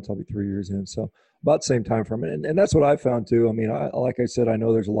 4 months, I'll be 3 years in. So about the same time frame. And that's what I found too. I mean, like I said, I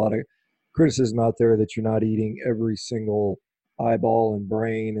know there's a lot of criticism out there that you're not eating every single eyeball and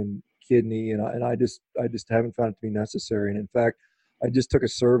brain and kidney. And I just haven't found it to be necessary. And in fact, I just took a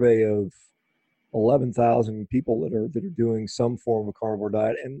survey of 11,000 people that are doing some form of carnivore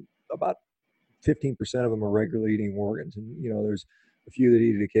diet, and about 15% of them are regularly eating organs. And, there's a few that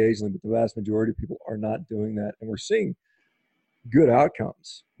eat it occasionally, but the vast majority of people are not doing that. And we're seeing good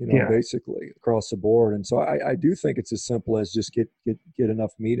outcomes, basically across the board. And so I do think it's as simple as just get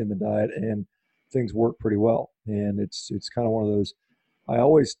enough meat in the diet and things work pretty well. And it's kind of one of those, I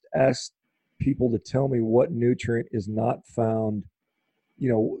always ask people to tell me what nutrient is not found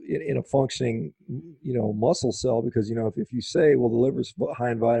in a functioning, muscle cell, because, if you say, well, the liver's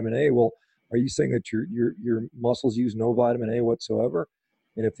high in vitamin A, well, are you saying that your muscles use no vitamin A whatsoever?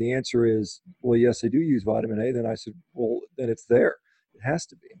 And if the answer is, well, yes, they do use vitamin A, then I said, well, then it's there. It has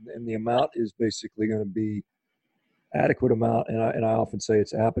to be. And the amount is basically going to be adequate amount. And I often say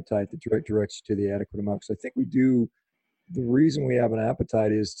it's appetite that directs you to the adequate amount. Because I think the reason we have an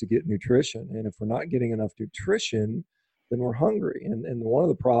appetite is to get nutrition. And if we're not getting enough nutrition, then we're hungry. And one of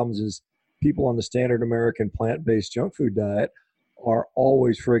the problems is people on the standard American plant-based junk food diet are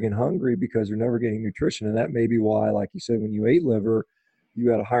always friggin' hungry because they're never getting nutrition. And that may be why, like you said, when you ate liver, you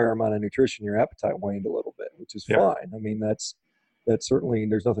had a higher amount of nutrition, your appetite waned a little bit, which is fine. I mean, that's certainly,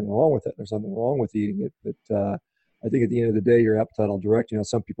 there's nothing wrong with it. There's nothing wrong with eating it. But I think at the end of the day, your appetite will direct you.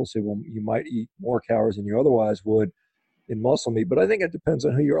 Some people say, well, you might eat more calories than you otherwise would in muscle meat. But I think it depends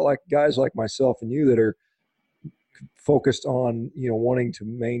on who you are. Like guys like myself and you that are focused on, wanting to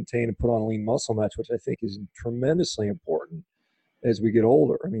maintain and put on lean muscle mass, which I think is tremendously important as we get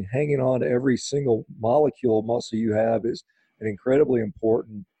older. I mean, hanging on to every single molecule of muscle you have is an incredibly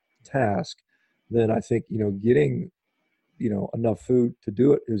important task. Then I think, getting, enough food to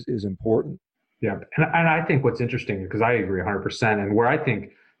do it is important. Yeah. And I think what's interesting, because I agree 100%, and where I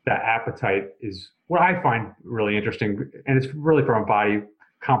think that appetite is what I find really interesting, and it's really from a body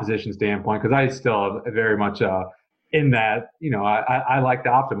composition standpoint, because I still have very much in that, I like to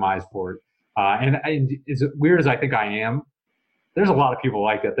optimize for it. And as weird as I think I am, there's a lot of people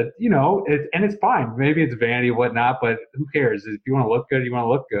like that, and it's fine. Maybe it's vanity and whatnot, but who cares? If you want to look good, you want to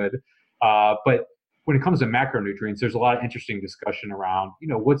look good. But when it comes to macronutrients, there's a lot of interesting discussion around,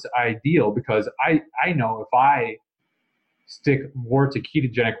 what's ideal, because I know if I stick more to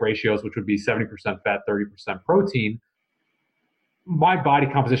ketogenic ratios, which would be 70% fat, 30% protein, my body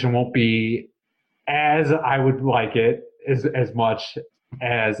composition won't be as I would like it as much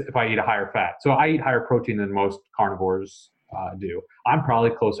as if I eat a higher fat. So I eat higher protein than most carnivores do. I'm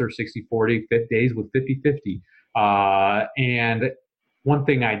probably closer 60-40 days with 50-50. And one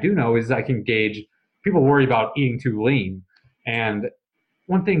thing I do know is I can gauge, people worry about eating too lean. And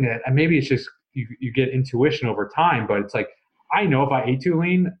one thing that maybe it's just you get intuition over time, but it's like, I know if I ate too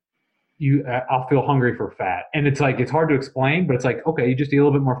lean, I'll feel hungry for fat. And it's like, it's hard to explain, but it's like, okay, you just eat a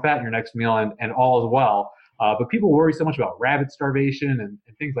little bit more fat in your next meal and all is well. But people worry so much about rabbit starvation and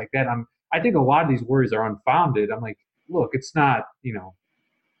things like that. I think a lot of these worries are unfounded. I'm like, look, it's not,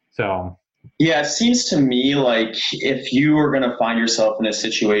 so. Yeah, it seems to me like if you are going to find yourself in a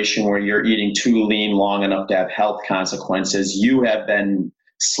situation where you're eating too lean long enough to have health consequences, you have been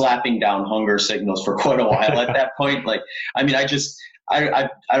slapping down hunger signals for quite a while at that point. Like, I mean, I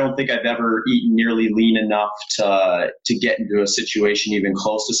don't think I've ever eaten nearly lean enough to get into a situation even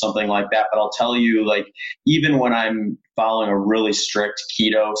close to something like that. But I'll tell you, like, even when I'm following a really strict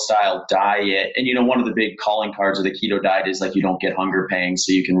keto style diet, and one of the big calling cards of the keto diet is like you don't get hunger pangs,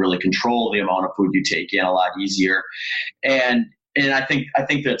 so you can really control the amount of food you take in a lot easier. And I think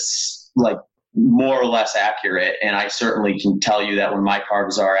that's like more or less accurate. And I certainly can tell you that when my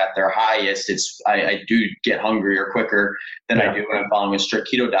carbs are at their highest, I do get hungrier quicker than I do when I'm following a strict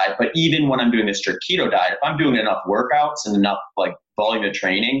keto diet. But even when I'm doing a strict keto diet, if I'm doing enough workouts and enough like volume of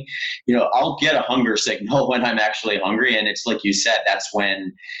training, I'll get a hunger signal when I'm actually hungry. And it's like you said, that's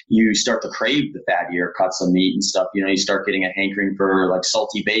when you start to crave the fattier cuts of meat and stuff. You start getting a hankering for like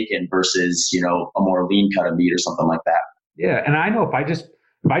salty bacon versus, a more lean cut of meat or something like that. Yeah. And I know if I just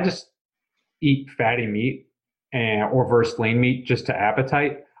eat fatty meat or versus lean meat just to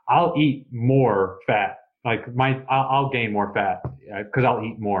appetite, I'll eat more fat. Like I'll gain more fat because I'll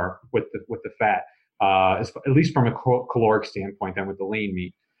eat more with the fat, at least from a caloric standpoint than with the lean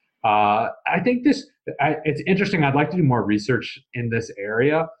meat. I think it's interesting. I'd like to do more research in this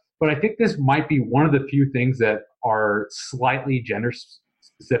area, but I think this might be one of the few things that are slightly gender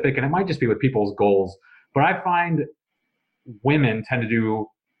specific, and it might just be with people's goals. But I find women tend to do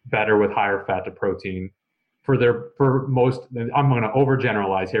better with higher fat to protein for most. I'm going to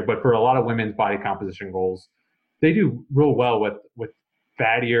overgeneralize here, but for a lot of women's body composition goals, they do real well with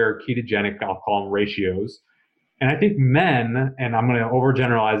fattier ketogenic, I'll call them, ratios. And I think men, and I'm going to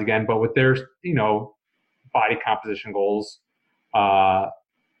overgeneralize again, but with their body composition goals, tend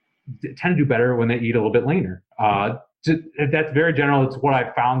to do better when they eat a little bit leaner. That's very general. It's what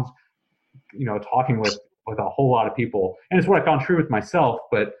I found, talking with a whole lot of people, and it's what I found true with myself.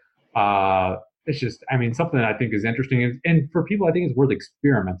 But it's just, something that I think is interesting, and for people, I think it's worth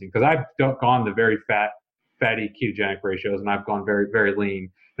experimenting, because I've gone the very fatty ketogenic ratios, and I've gone very, very lean.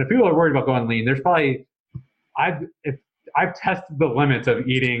 And if people are worried about going lean, there's probably I've tested the limits of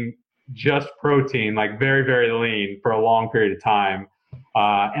eating just protein, like very, very lean, for a long period of time.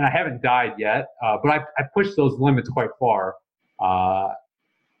 And I haven't died yet, but I pushed those limits quite far.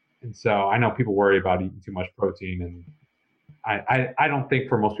 And so I know people worry about eating too much protein, and I don't think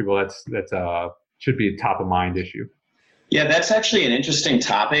for most people that's should be a top of mind issue. Yeah, that's actually an interesting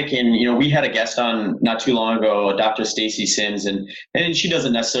topic. And, we had a guest on not too long ago, Dr. Stacy Sims, and she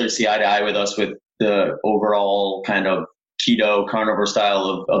doesn't necessarily see eye to eye with us with the overall kind of keto carnivore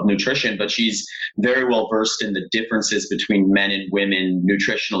style of nutrition, but she's very well versed in the differences between men and women,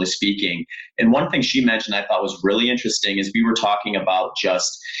 nutritionally speaking. And one thing she mentioned I thought was really interesting is we were talking about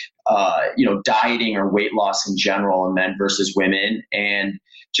just, dieting or weight loss in general in men versus women, and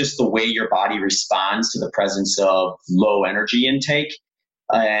just the way your body responds to the presence of low energy intake.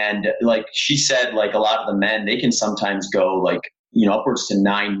 And like she said, like a lot of the men, they can sometimes go like, upwards to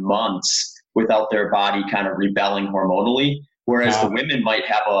 9 months without their body kind of rebelling hormonally. Whereas the women might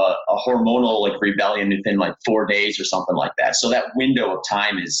have a hormonal like rebellion within like 4 days or something like that. So that window of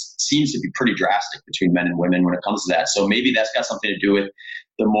time seems to be pretty drastic between men and women when it comes to that. So maybe that's got something to do with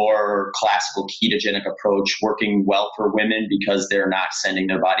the more classical ketogenic approach working well for women, because they're not sending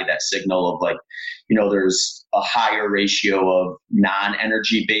their body that signal of like, there's a higher ratio of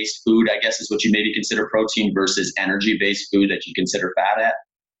non-energy based food, I guess is what you maybe consider protein, versus energy based food that you consider fat at.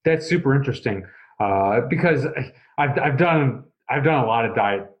 That's super interesting, because I've done a lot of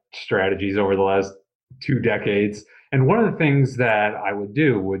diet strategies over the last 2 decades, and one of the things that I would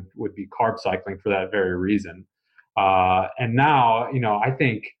do would be carb cycling for that very reason. And now, I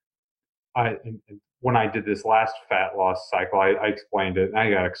think when I did this last fat loss cycle, I explained it. And I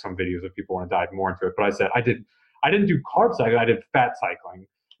got some videos if people want to dive more into it, but I said I didn't do carb cycling. I did fat cycling.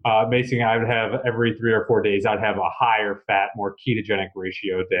 Basically, I would have every 3 or 4 days, I'd have a higher fat, more ketogenic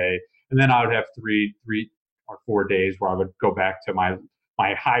ratio day. And then I would have 3 or 4 days where I would go back to my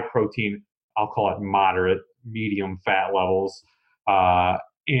high protein, I'll call it moderate, medium fat levels.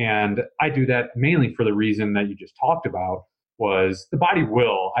 And I do that mainly for the reason that you just talked about, was the body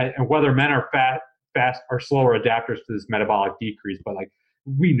will, and whether men are fast or slower adapters to this metabolic decrease, but like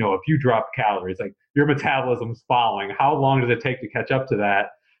we know if you drop calories, like your metabolism's following. How long does it take to catch up to that?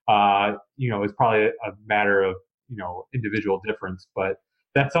 Is probably a matter of, individual difference, but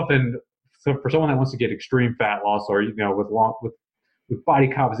that's something. So for someone that wants to get extreme fat loss, or, with body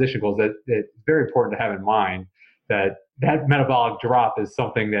composition goals, that it's very important to have in mind that metabolic drop is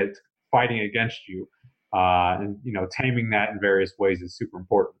something that's fighting against you. And taming that in various ways is super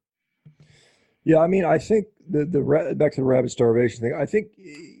important. Yeah, I mean, I think the back to the rabbit starvation thing. I think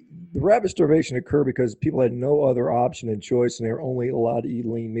the rabbit starvation occurred because people had no other option and choice, and they were only allowed to eat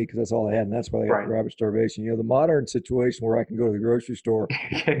lean meat because that's all they had, and that's why they got rabbit starvation. The modern situation where I can go to the grocery store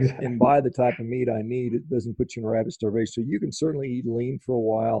exactly. and buy the type of meat I need, it doesn't put you in rabbit starvation. So you can certainly eat lean for a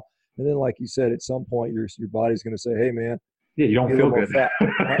while, and then, like you said, at some point your body's going to say, "Hey, man, yeah, you don't feel good." Fat.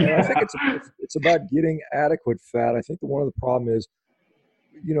 And I think it's about getting adequate fat. I think that one of the problem is,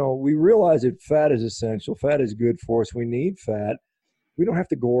 we realize that fat is essential. Fat is good for us. We need fat. We don't have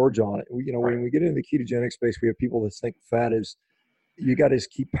to gorge on it. When we get into the ketogenic space, we have people that think fat is, you got to just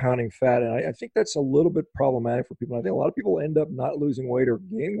keep pounding fat. And I think that's a little bit problematic for people. I think a lot of people end up not losing weight or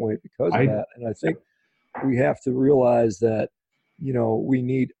gaining weight because of that. And I think we have to realize that, we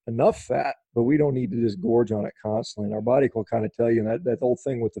need enough fat, but we don't need to just gorge on it constantly. And our body will kind of tell you, and that whole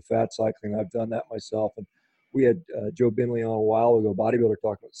thing with the fat cycling, I've done that myself. And we had Joe Binley on a while ago, bodybuilder,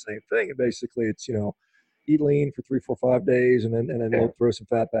 talking about the same thing. And basically it's, eat lean for 3, 4, 5 days, and then throw some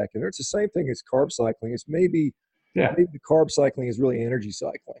fat back in there. It's the same thing as carb cycling. It's maybe the carb cycling is really energy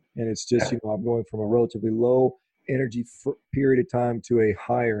cycling. And it's just, I'm going from a relatively low energy period of time to a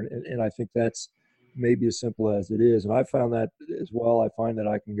higher. And I think that's maybe as simple as it is. And I found that as well. I find that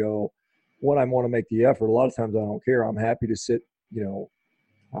I can go, when I want to make the effort, a lot of times I don't care. I'm happy to sit, a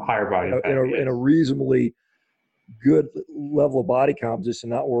higher body in a reasonably good level of body composition,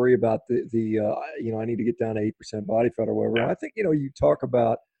 not worry about the I need to get down to 8% body fat or whatever. And I think, you talk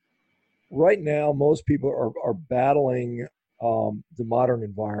about right now, most people are battling the modern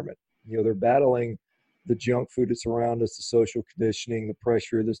environment. They're battling the junk food that's around us, the social conditioning, the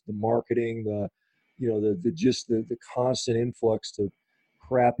pressure, the marketing, the constant influx to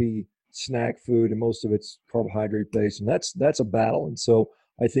crappy snack food, and most of it's carbohydrate based, and that's a battle. And so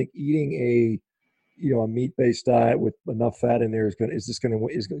I think eating a meat-based diet with enough fat in there is going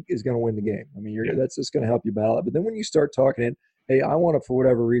to win the game. I mean, that's just going to help you battle it. But then when you start talking hey, I want to, for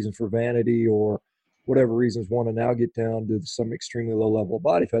whatever reason, for vanity or whatever reasons, want to now get down to some extremely low level of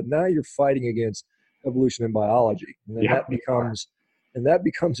body fat, now you're fighting against evolution and biology, and then that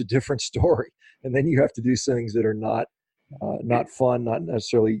becomes a different story. And then you have to do things that are not fun, not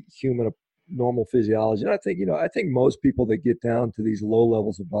necessarily human normal physiology. And I think most people that get down to these low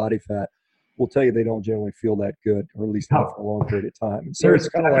levels of body fat will tell you they don't generally feel that good, or at least not for a long period of time. And so There's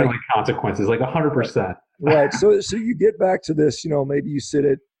it's kind of like consequences, like 100%. right. So you get back to this, maybe you sit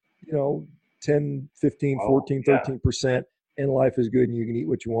at, 10, 15, 14, 13%, and life is good and you can eat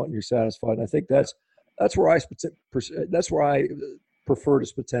what you want and you're satisfied. And I think that's where I prefer to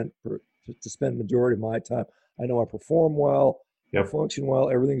spend the majority of my time. I know I perform well, I function well,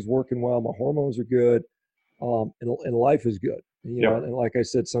 everything's working well, my hormones are good, and life is good. And like I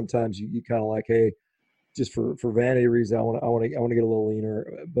said, sometimes you kind of like, hey, just for vanity reasons, I want to get a little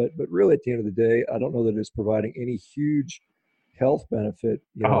leaner. But really, at the end of the day, I don't know that it's providing any huge health benefit.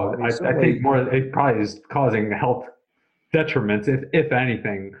 I think more it probably is causing health detriments, if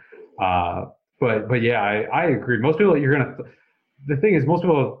anything. But yeah, I agree. Most people, the thing is, most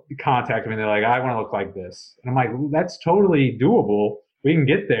people contact me and they're like, I want to look like this. And I'm like, well, that's totally doable. We can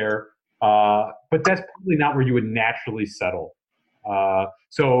get there. But that's probably not where you would naturally settle.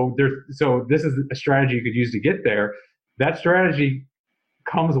 So this is a strategy you could use to get there. That strategy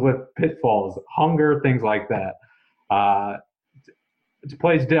comes with pitfalls, hunger, things like that. To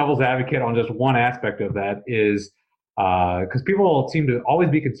play devil's advocate on just one aspect of that is because people seem to always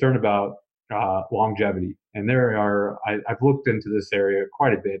be concerned about longevity. And I've looked into this area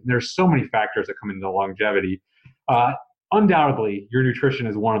quite a bit. And there's so many factors that come into longevity. Undoubtedly, your nutrition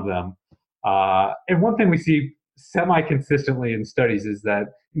is one of them. And one thing we see semi-consistently in studies is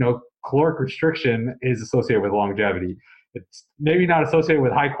that, caloric restriction is associated with longevity. It's maybe not associated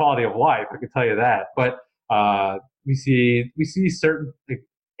with high quality of life, I can tell you that. But we see certain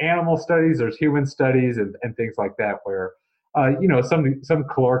animal studies, there's human studies and things like that where some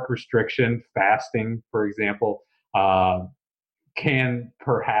caloric restriction, fasting, for example, can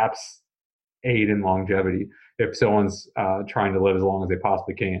perhaps aid in longevity if someone's trying to live as long as they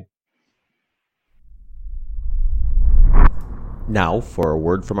possibly can. Now for a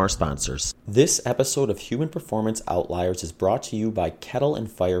word from our sponsors. This episode of Human Performance Outliers is brought to you by Kettle and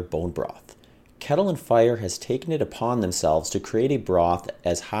Fire Bone Broth. Kettle and Fire has taken it upon themselves to create a broth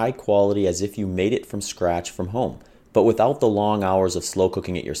as high quality as if you made it from scratch from home, but without the long hours of slow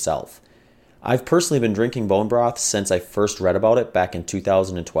cooking it yourself. I've personally been drinking bone broth since I first read about it back in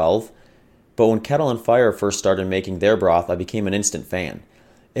 2012, but when Kettle and Fire first started making their broth, I became an instant fan.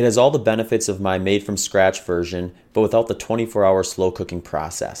 It has all the benefits of my made-from-scratch version, but without the 24-hour slow cooking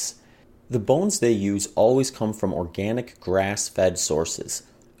process. The bones they use always come from organic, grass-fed sources.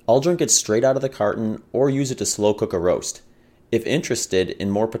 I'll drink it straight out of the carton or use it to slow cook a roast. If interested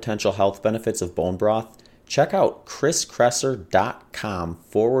in more potential health benefits of bone broth, check out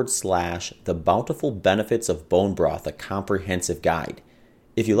chriskresser.com/The Bountiful Benefits of Bone Broth, a comprehensive guide.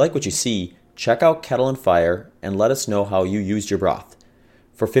 If you like what you see, check out Kettle and Fire and let us know how you used your broth.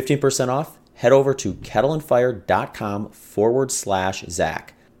 For 15% off, head over to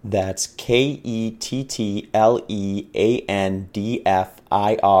kettleandfire.com/Zach. That's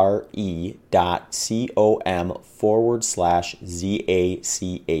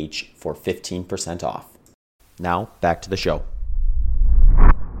KETTLEANDFIRE.com/ZACH for 15% off. Now, back to the show.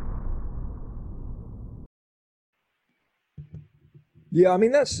 Yeah, I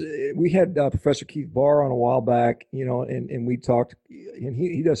mean, we had Professor Keith Barr on a while back, and we talked, and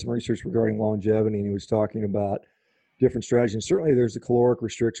he does some research regarding longevity, and he was talking about different strategies. And certainly there's the caloric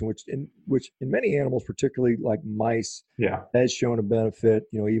restriction, which in many animals, particularly like mice, has shown a benefit.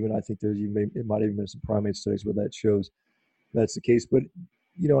 Even I think it might even been some primate studies where that shows that's the case. But,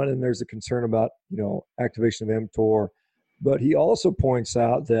 and then there's a concern about, activation of mTOR. But he also points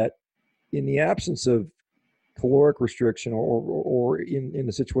out that in the absence of caloric restriction or in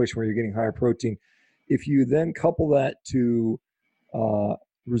the situation where you're getting higher protein, if you then couple that to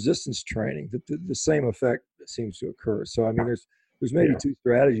resistance training, the same effect seems to occur. So I mean, there's maybe two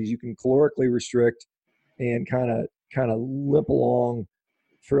strategies. You can calorically restrict and kind of limp along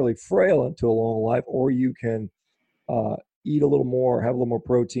fairly frail into a long life, or you can eat a little more, have a little more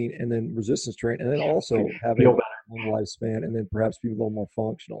protein, and then resistance train, and then also have a long lifespan, and then perhaps be a little more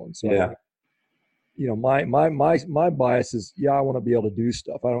functional. And so my bias is, I want to be able to do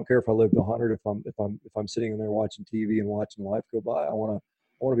stuff. I don't care if I live to 100. If I'm sitting in there watching TV and watching life go by, I want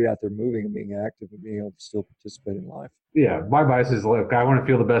to be out there moving and being active and being able to still participate in life. Yeah, my bias is, look, I want to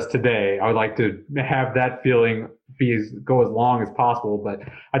feel the best today. I would like to have that feeling go as long as possible. But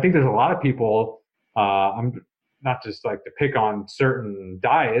I think there's a lot of people. I'm not just like to pick on certain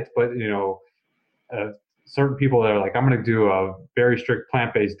diets, but certain people that are like, I'm going to do a very strict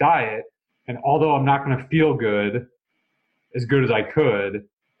plant-based diet. And although I'm not going to feel good as I could,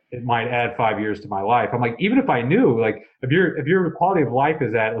 it might add 5 years to my life. I'm like, even if I knew, like, if your quality of life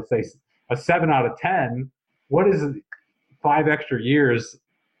is at, let's say, a 7 out of 10. What is 5 extra years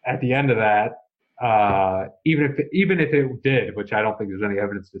at the end of that? Even if it did, which I don't think there's any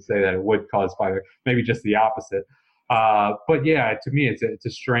evidence to say that it would cause 5, maybe just the opposite. But yeah, to me, it's a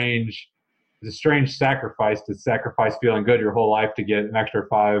strange sacrifice to sacrifice feeling good your whole life to get an extra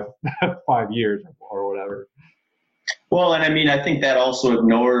 5 years or whatever. Well, and I mean, I think that also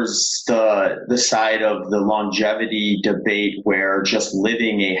ignores the side of the longevity debate where just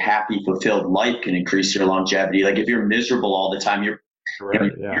living a happy, fulfilled life can increase your longevity. Like if you're miserable all the time, you're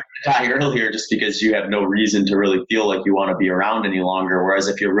going to die earlier just because you have no reason to really feel like you want to be around any longer. Whereas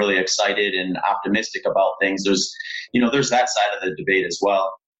if you're really excited and optimistic about things, there's that side of the debate as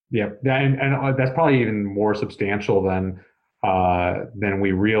well. Yeah, and that's probably even more substantial than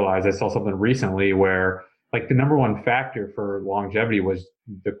we realize. I saw something recently where like the number one factor for longevity was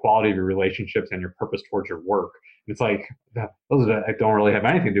the quality of your relationships and your purpose towards your work. It's like those don't really have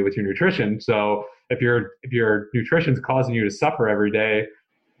anything to do with your nutrition. So if your nutrition's causing you to suffer every day,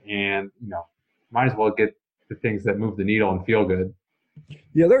 and might as well get the things that move the needle and feel good.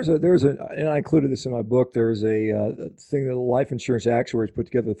 Yeah, there's a, and I included this in my book. There's a thing that life insurance actuaries put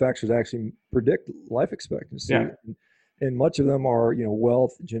together. The factors actually predict life expectancy, and much of them are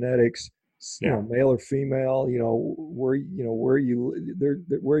wealth, genetics, male or female, where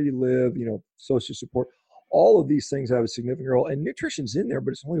you live, social support. All of these things have a significant role, and nutrition's in there,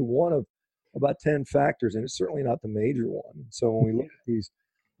 but it's only one of about 10 factors, and it's certainly not the major one. So when we look at these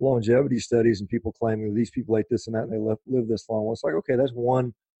longevity studies and people claiming that these people ate this and that and they live this long, well, it's like, okay, that's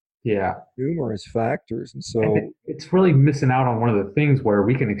one numerous factors. And so it's really missing out on one of the things where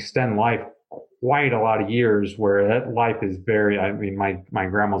we can extend life quite a lot of years, where that life is very, I mean, my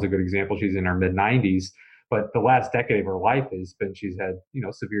grandma's a good example. She's in her mid 90s, but the last decade of her life she's had,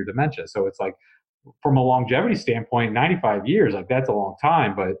 severe dementia. So it's like, from a longevity standpoint, 95 years, like that's a long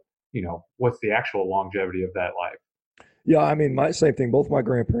time, but what's the actual longevity of that life? Yeah, I mean, same thing. Both my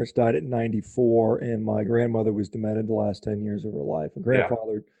grandparents died at 94, and my grandmother was demented the last 10 years of her life. And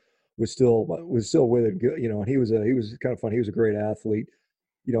grandfather was still with it, and he was kind of fun. He was a great athlete.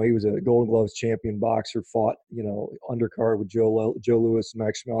 He was a Golden Gloves champion boxer, fought, undercard with Joe Louis,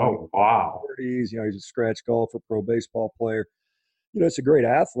 Max Schmeling. Oh, wow. 30s, he's a scratch golfer, pro baseball player. It's a great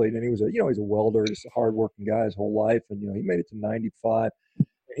athlete, and he was he's a welder, just a hardworking guy his whole life. And, he made it to 95. And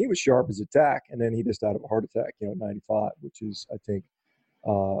he was sharp as a tack, and then he just died of a heart attack, at 95, which is, I think,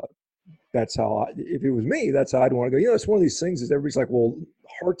 that's how if it was me, that's how I'd want to go. It's one of these things is everybody's like, well,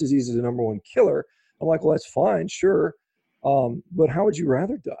 heart disease is the number one killer. I'm like, well, that's fine, sure. But how would you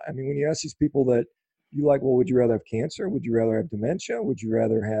rather die? I mean, when you ask these people that you like, well, would you rather have cancer? Would you rather have dementia? Would you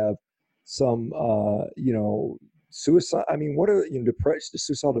rather have some, suicide? I mean, what are, depression,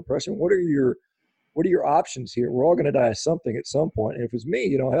 suicidal depression? What are your options here? We're all going to die of something at some point. And if it's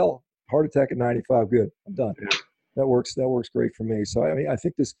me, hell, heart attack at 95, good, I'm done. Yeah. That works great for me. So, I mean, I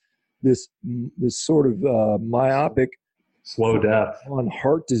think this sort of myopic slow death on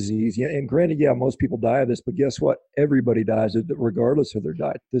heart disease. Yeah. And granted, most people die of this, but guess what? Everybody dies regardless of their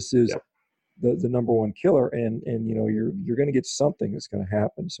diet. This is the number one killer. And you're going to get something that's going to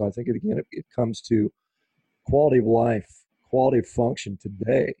happen. So I think it comes to quality of life, quality of function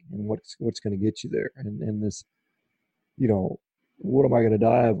today, and what's going to get you there. And this, what am I going to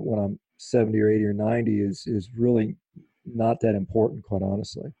die of when I'm 70 or 80 or 90 is really not that important, quite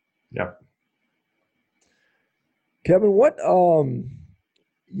honestly. Yeah. Kevin, what, I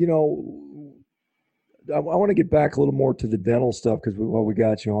want to get back a little more to the dental stuff because we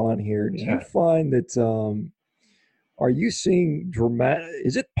got you on here. Do you find that, are you seeing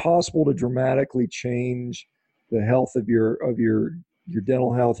is it possible to dramatically change the health of your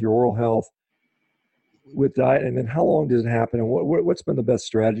dental health, your oral health with diet? And then how long does it happen? And what's been the best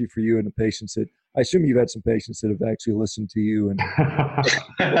strategy for you and the patients that, I assume you've had some patients that have actually listened to you, and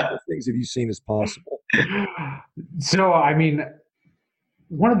what things have you seen as possible? So, I mean,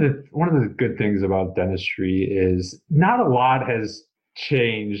 one of the good things about dentistry is not a lot has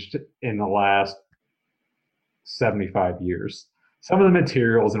changed in the last 75 years. Some of the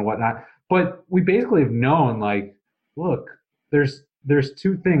materials and whatnot, but we basically have known, like, look, there's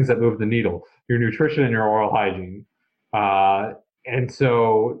two things that move the needle: your nutrition and your oral hygiene. And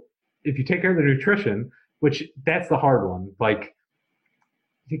so if you take care of the nutrition, which that's the hard one, like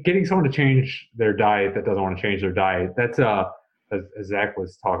getting someone to change their diet that doesn't want to change their diet, that's as Zach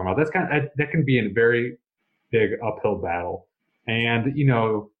was talking about, that can be a very big uphill battle. And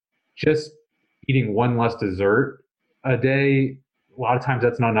just eating one less dessert a day, a lot of times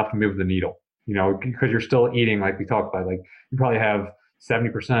that's not enough to move the needle, because you're still eating, like we talked about, like you probably have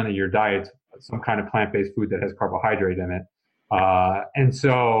 70% of your diet some kind of plant-based food that has carbohydrate in it. And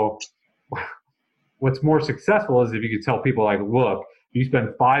so what's more successful is if you could tell people like, look, you spend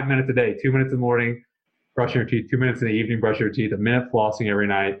 5 minutes a day, 2 minutes in the morning, brushing your teeth, 2 minutes in the evening, brushing your teeth, a minute flossing every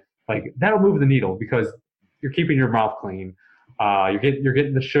night. Like that'll move the needle because you're keeping your mouth clean. You're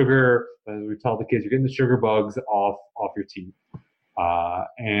getting the sugar, as we tell the kids, you're getting the sugar bugs off your teeth.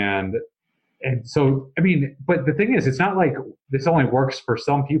 And so, I mean, but the thing is, it's not like this only works for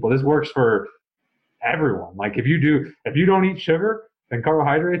some people. This works for everyone. Like if you don't eat sugar and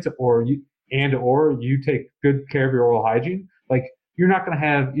carbohydrates, or you take good care of your oral hygiene, like you're not gonna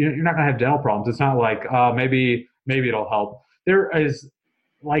have dental problems. It's not like maybe it'll help. There is,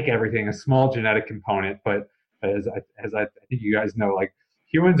 like everything, a small genetic component, but as I think you guys know, like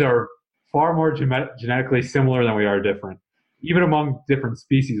humans are far more genetically similar than we are different. Even among different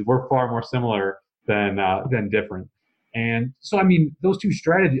species, we're far more similar than different. And so, I mean, those two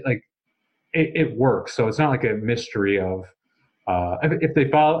strategies, like it works. So it's not like a mystery of if they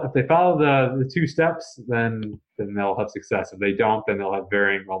follow the two steps, then they'll have success. If they don't, then they'll have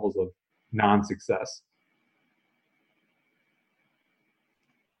varying levels of non-success.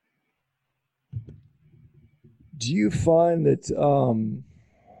 Do you find that?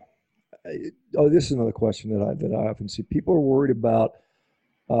 This is another question that I often see. People are worried about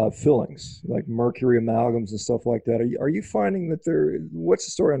fillings, like mercury amalgams and stuff like that. Are you finding that what's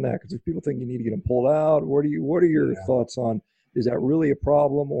the story on that? Because if people think you need to get them pulled out, what are your thoughts on? Is that really a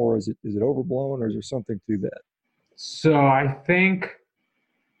problem, or is it overblown, or is there something to that? So I think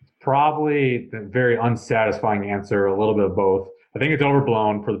probably the very unsatisfying answer, a little bit of both. I think it's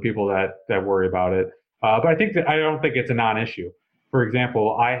overblown for the people that worry about it. But I don't think it's a non-issue. For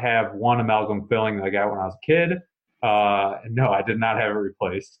example, I have one amalgam filling that I got when I was a kid. No, I did not have it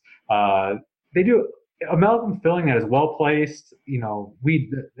replaced. They do amalgam filling that is well placed.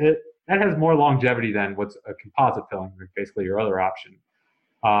 That has more longevity than what's a composite filling, basically your other option.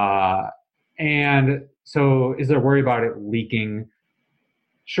 And so, is there worry about it leaking?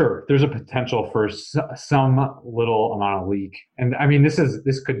 Sure, there's a potential for some little amount of leak, and I mean this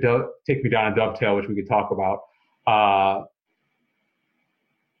could take me down a dovetail, which we could talk about.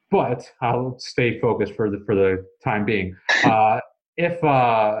 But I'll stay focused for the time being. If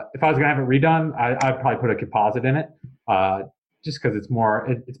I was gonna have it redone, I'd probably put a composite in it, just because it's more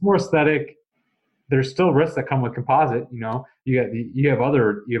aesthetic. There's still risks that come with composite. You have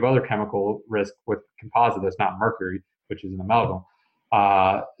other chemical risk with composite that's not mercury, which is an amalgam.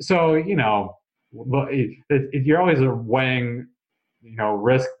 So you're always weighing,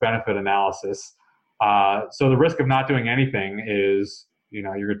 risk benefit analysis. So the risk of not doing anything is,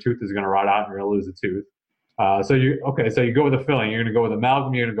 your tooth is going to rot out and you're going to lose a tooth. So you go with the filling, you're going to go with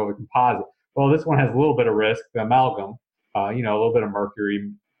amalgam, you're going to go with composite. Well, this one has a little bit of risk, the amalgam, a little bit of mercury.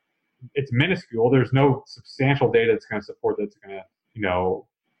 It's minuscule. There's no substantial data that's going to support that it's going to,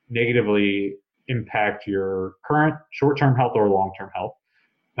 negatively impact your current short-term health or long-term health.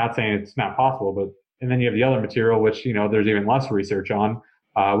 Not saying it's not possible, but and then you have the other material, which there's even less research on,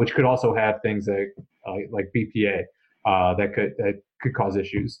 which could also have things like BPA that could cause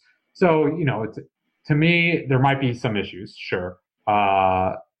issues. So to me, there might be some issues. Sure,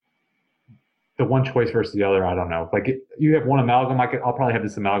 the one choice versus the other, I don't know. Like you have one amalgam, I'll probably have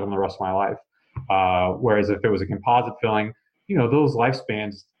this amalgam the rest of my life. Whereas if it was a composite filling, those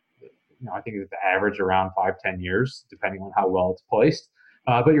lifespans. I think it's the average around 5-10 years, depending on how well it's placed.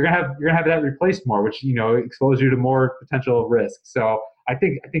 But you're gonna have that replaced more, which exposes you to more potential risk. So I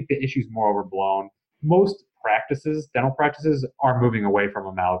think the issue's more overblown. Most dental practices, are moving away from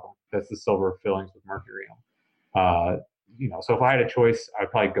amalgam. That's the silver fillings with mercury in them. So if I had a choice,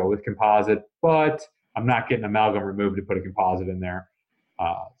 I'd probably go with composite, but I'm not getting amalgam removed to put a composite in there.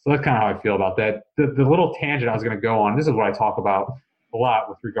 So that's kind of how I feel about that. The little tangent I was going to go on. This is what I talk about a lot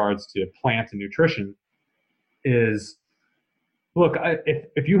with regards to plants and nutrition is, look,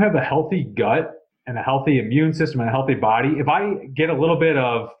 if you have a healthy gut and a healthy immune system and a healthy body, if I get a little bit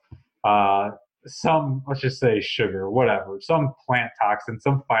of some, let's just say sugar, whatever, some plant toxin,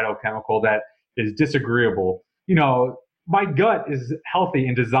 some phytochemical that is disagreeable, my gut is healthy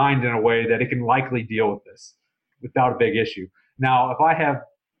and designed in a way that it can likely deal with this without a big issue. Now, if I have,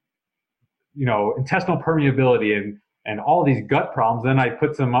 intestinal permeability and all these gut problems, then I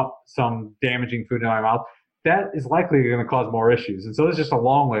put some damaging food in my mouth, that is likely going to cause more issues. And so it's just a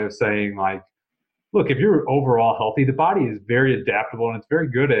long way of saying, like, look, if you're overall healthy, the body is very adaptable and it's very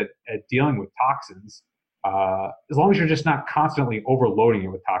good at dealing with toxins, as long as you're just not constantly overloading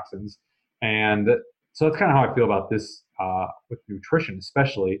it with toxins. And so that's kind of how I feel about this with nutrition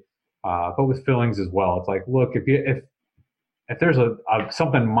especially, but with fillings as well. It's like, look, if there's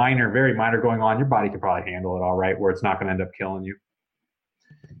something minor, very minor going on, your body can probably handle it all right, where it's not going to end up killing you.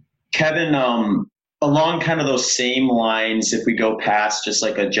 Kevin, along kind of those same lines, if we go past just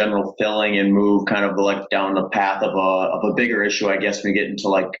like a general filling and move kind of like down the path of a bigger issue, I guess when we get into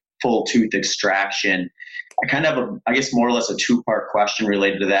like full tooth extraction, I kind of have I guess more or less a two-part question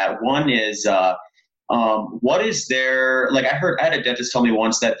related to that. One is, what is there, like I had a dentist tell me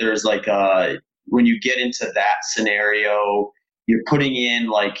once that there's like, when you get into that scenario, you're putting in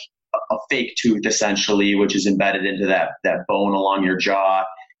like a fake tooth essentially, which is embedded into that bone along your jaw.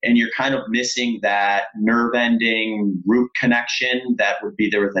 And you're kind of missing that nerve ending root connection that would be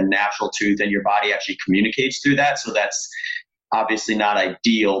there with a natural tooth, and your body actually communicates through that. So that's obviously not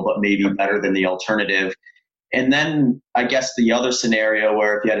ideal, but maybe better than the alternative. And then I guess the other scenario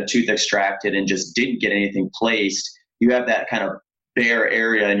where if you had a tooth extracted and just didn't get anything placed, you have that kind of bare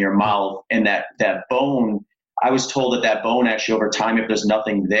area in your mouth, and that bone, I was told that bone actually over time, if there's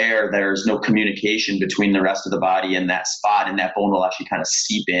nothing there, there's no communication between the rest of the body and that spot, and that bone will actually kind of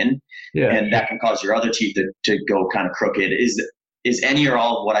seep in. Yeah. And that can cause your other teeth to go kind of crooked. Is any or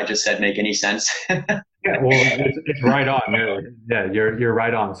all of what I just said make any sense? Yeah, well, it's right on. You're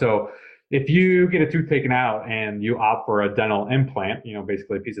right on. So if you get a tooth taken out and you opt for a dental implant,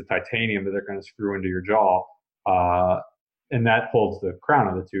 basically a piece of titanium that they're going to screw into your jaw, and that holds the crown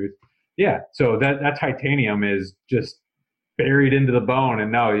of the tooth. Yeah, so that titanium is just buried into the bone, and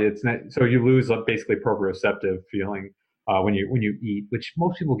no, it's not. So you lose basically proprioceptive feeling when you eat, which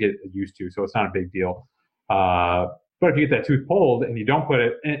most people get used to, so it's not a big deal. But if you get that tooth pulled and you don't put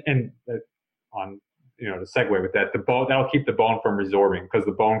it, and on to segue with that, the bone that'll keep the bone from resorbing because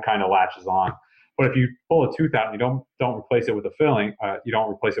the bone kind of latches on. But if you pull a tooth out and you don't replace it with a filling, you don't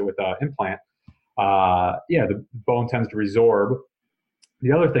replace it with an implant. The bone tends to resorb.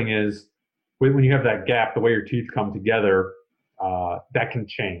 The other thing is, when you have that gap, the way your teeth come together, that can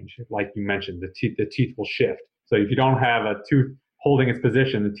change. Like you mentioned, the teeth will shift. So if you don't have a tooth holding its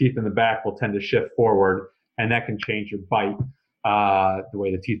position, the teeth in the back will tend to shift forward, and that can change your bite, the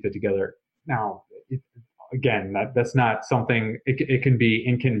way the teeth fit together. Now, again, that's not something. It can be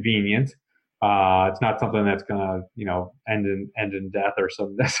inconvenient. It's not something that's gonna, end in death or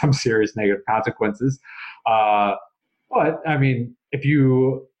some serious negative consequences. But I mean, if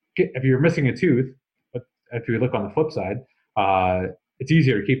you're missing a tooth, but if you look on the flip side, it's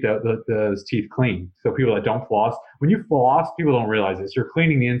easier to keep those teeth clean. So people that don't floss, when you floss, people don't realize this. You're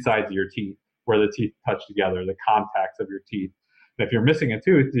cleaning the insides of your teeth where the teeth touch together, the contacts of your teeth. And if you're missing a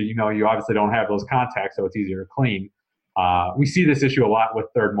tooth, you obviously don't have those contacts, so it's easier to clean. We see this issue a lot with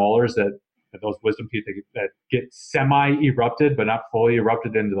third molars, that those wisdom teeth that get semi-erupted but not fully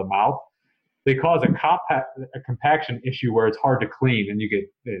erupted into the mouth. They cause a compaction issue where it's hard to clean, and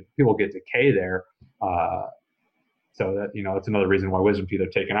people get decay there. So that it's another reason why wisdom teeth are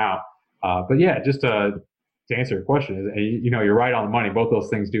taken out. But yeah, just to answer your question, you're right on the money. Both those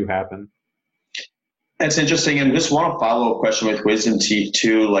things do happen. That's interesting. And just want to follow up question with wisdom teeth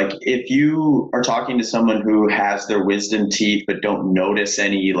too. Like if you are talking to someone who has their wisdom teeth but don't notice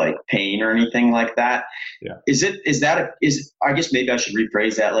any like pain or anything like that, yeah. I guess maybe I should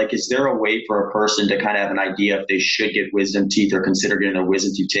rephrase that. Like, is there a way for a person to kind of have an idea if they should get wisdom teeth or consider getting their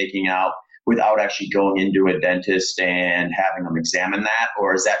wisdom teeth taken out without actually going into a dentist and having them examine that?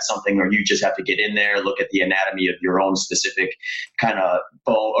 Or is that something where you just have to get in there, look at the anatomy of your own specific kind of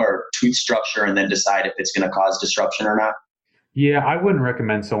bone or tooth structure, and then decide if it's going to cause disruption or not? Yeah, I wouldn't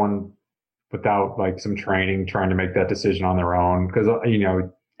recommend someone without like some training trying to make that decision on their own, because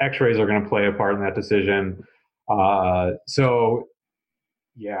x-rays are going to play a part in that decision. So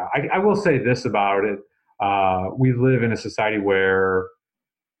yeah, I will say this about it. We live in a society where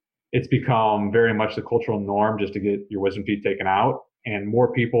it's become very much the cultural norm just to get your wisdom teeth taken out, and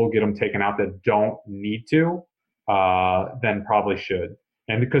more people get them taken out that don't need to than probably should.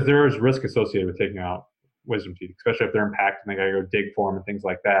 And because there is risk associated with taking out wisdom teeth, especially if they're impacted and they got to go dig for them and things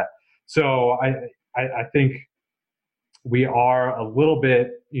like that. So I think we are a little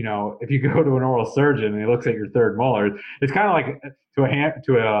bit, if you go to an oral surgeon and he looks at your third molar, it's kind of like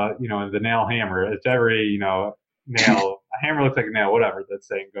the nail hammer. It's every, nail. A hammer looks like a nail, whatever that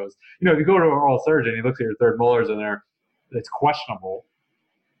saying goes. If you go to an oral surgeon, he looks at your third molars and it's questionable.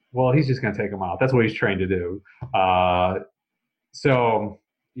 Well, he's just going to take them out. That's what he's trained to do. So,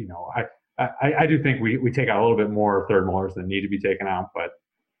 I do think we take out a little bit more third molars than need to be taken out, but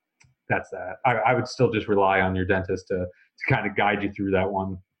that's that. I would still just rely on your dentist to kind of guide you through that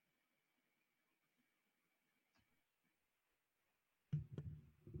one.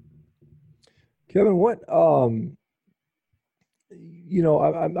 Kevin, what I'm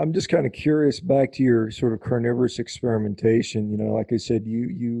just kind of curious back to your sort of carnivorous experimentation. Like I said,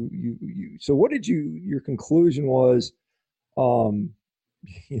 so what did your conclusion was,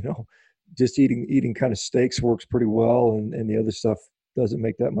 just eating kind of steaks works pretty well, and the other stuff doesn't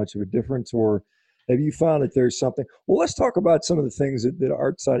make that much of a difference? Or have you found that there's something? Well, let's talk about some of the things that are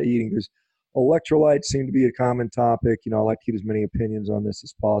outside of eating. There's electrolytes seem to be a common topic. I like to get as many opinions on this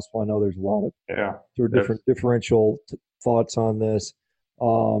as possible. I know there's a lot of sort of different differential thoughts on this.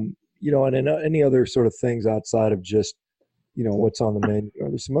 And then any other sort of things outside of just, what's on the menu. Are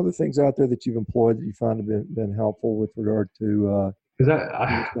there some other things out there that you've employed that you found have been helpful with regard to? Because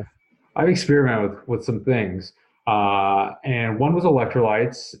I've experimented with some things, and one was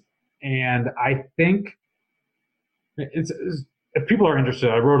electrolytes, and I think it's if people are interested,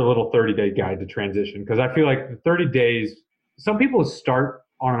 I wrote a little 30-day guide to transition, because I feel like the 30 days, some people start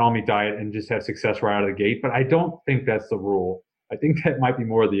on an all-meat diet and just have success right out of the gate, but I don't think that's the rule. I think that might be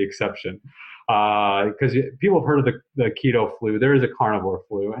more the exception, because people have heard of the keto flu. There is a carnivore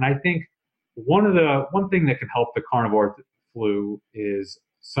flu, and I think one thing that can help the carnivore flu is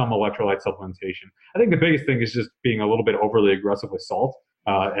some electrolyte supplementation. I think the biggest thing is just being a little bit overly aggressive with salt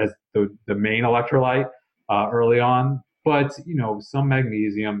as the main electrolyte early on. But some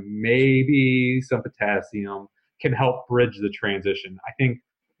magnesium, maybe some potassium can help bridge the transition. I think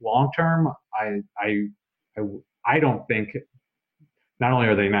long term, I don't think. Not only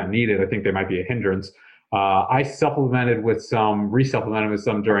are they not needed, I think they might be a hindrance. I resupplemented with some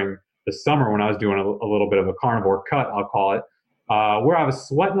during the summer when I was doing a little bit of a carnivore cut, I'll call it, where I was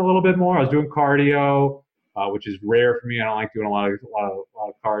sweating a little bit more. I was doing cardio, which is rare for me. I don't like doing a lot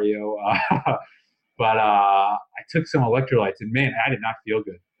of cardio. But I took some electrolytes, and man, I did not feel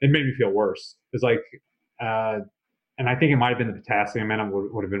good. It made me feel worse. It's like, and I think it might have been the potassium in it,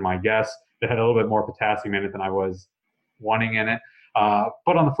 would have been my guess. It had a little bit more potassium in it than I was wanting in it.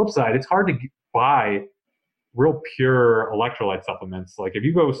 But on the flip side, it's hard to buy real pure electrolyte supplements. Like if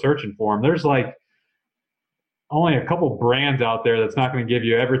you go searching for them, there's like only a couple brands out there that's not going to give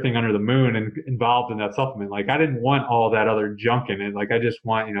you everything under the moon and involved in that supplement. Like I didn't want all that other junk in it. Like I just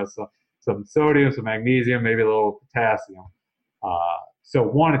want, some sodium, some magnesium, maybe a little potassium. So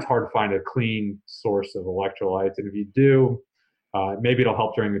one, it's hard to find a clean source of electrolytes. And if you do, maybe it'll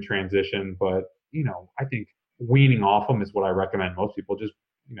help during the transition. But, I think weaning off them is what I recommend most people. Just,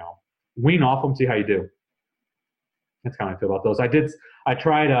 wean off them, see how you do. That's kind of how I feel about those. I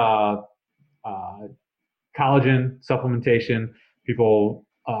tried collagen supplementation. People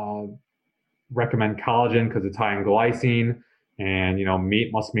recommend collagen because it's high in glycine. And,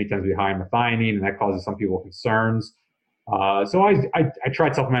 muscle meat tends to be high in methionine, and that causes some people concerns. So I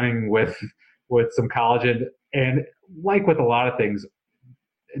tried supplementing with some collagen, and like with a lot of things,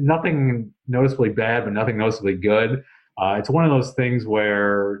 nothing noticeably bad, but nothing noticeably good. It's one of those things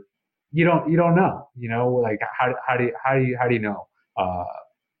where you don't know, like how do you know?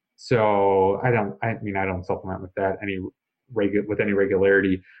 So I don't supplement with that with any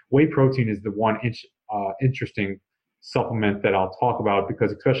regularity. Whey protein is the one interesting supplement that I'll talk about,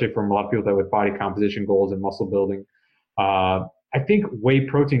 because especially from a lot of people that with body composition goals and muscle building, I think whey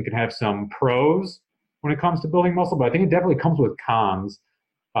protein can have some pros when it comes to building muscle, but I think it definitely comes with cons,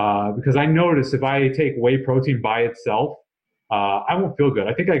 because I notice if I take whey protein by itself, I won't feel good.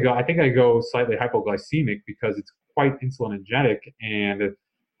 I think I go slightly hypoglycemic because it's quite insulinogenic, and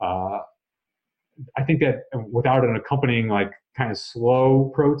I think that without an accompanying like kind of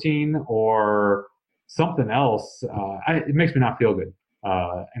slow protein or something else, it makes me not feel good.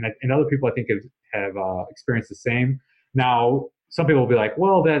 And other people I think have experienced the same. Now, some people will be like,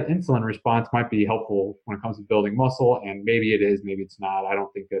 well, that insulin response might be helpful when it comes to building muscle, and maybe it is, maybe it's not. I don't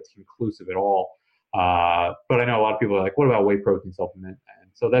think that's conclusive at all. But I know a lot of people are like, what about whey protein supplement?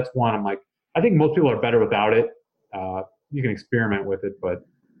 And so that's one I'm like, I think most people are better without it. You can experiment with it, but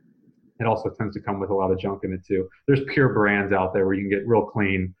it also tends to come with a lot of junk in it too. There's pure brands out there where you can get real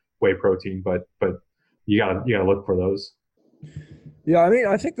clean whey protein, but you gotta look for those. Yeah,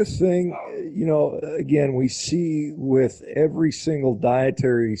 I think the thing, again, we see with every single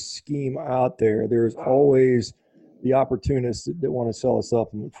dietary scheme out there, there's always the opportunists that want to sell a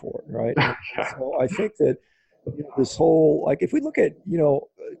supplement for it, right? So I think that this whole, like if we look at,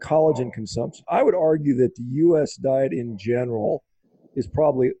 collagen consumption, I would argue that the U.S. diet in general is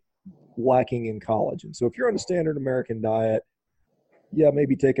probably lacking in collagen. So if you're on a standard American diet, yeah,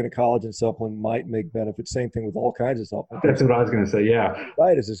 maybe taking a collagen supplement might make benefits. Same thing with all kinds of supplements. That's what I was going to say, yeah.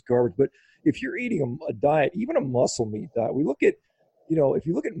 Diet is just garbage. But if you're eating a diet, even a muscle meat diet, we look at, if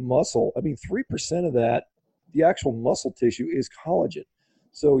you look at muscle, 3% of that, the actual muscle tissue is collagen.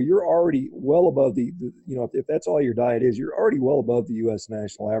 So you're already well above if that's all your diet is, you're already well above the U.S.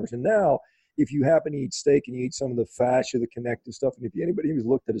 national average. And now, if you happen to eat steak and you eat some of the fascia, the connective stuff, and if anybody who's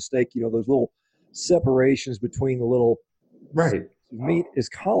looked at a steak, those little separations between the little right of meat is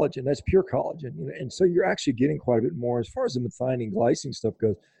collagen. That's pure collagen. And so you're actually getting quite a bit more. As far as the methionine glycine stuff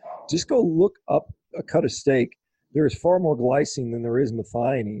goes, just go look up a cut of steak. There is far more glycine than there is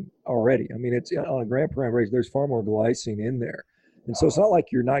methionine already. I mean, it's on a gram per gram basis, there's far more glycine in there. And so it's not like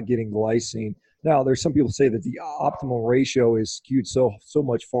you're not getting glycine. Now, there's some people say that the optimal ratio is skewed so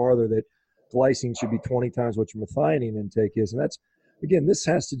much farther that glycine should be 20 times what your methionine intake is. And that's, again, this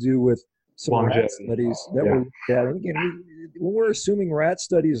has to do with some rat studies that we looked at. And again, when we're assuming rat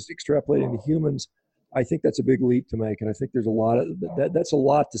studies extrapolating to humans, I think that's a big leap to make. And I think there's a lot of that's a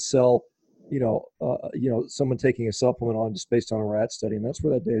lot to sell, someone taking a supplement on just based on a rat study. And that's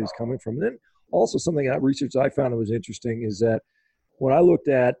where that data is coming from. And then also something that research I found that was interesting is that when I looked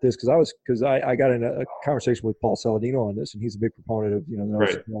at this, because I got in a conversation with Paul Saladino on this, and he's a big proponent of, the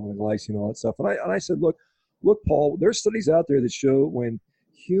glycine and all that stuff. And I said, look, Paul, there's studies out there that show when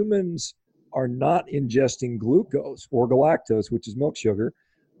humans are not ingesting glucose or galactose, which is milk sugar,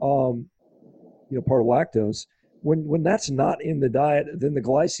 part of lactose, when that's not in the diet, then the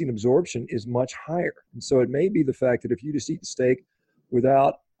glycine absorption is much higher. And so it may be the fact that if you just eat the steak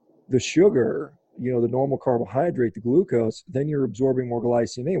without the sugar, the normal carbohydrate, the glucose, then you're absorbing more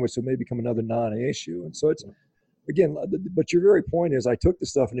glycine anyway, so it may become another non-issue. And so it's, again, but your very point is I took the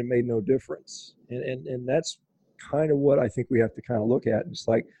stuff and it made no difference. And that's kind of what I think we have to kind of look at. And it's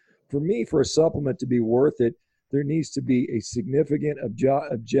like, for me, for a supplement to be worth it, there needs to be a significant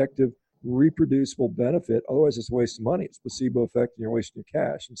objective reproducible benefit. Otherwise, it's a waste of money. It's placebo effect and you're wasting your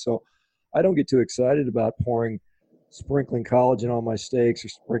cash. And so I don't get too excited about sprinkling collagen on my steaks or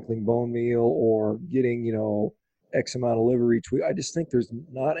sprinkling bone meal or getting, X amount of liver each week. I just think there's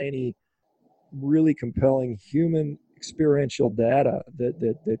not any really compelling human experiential data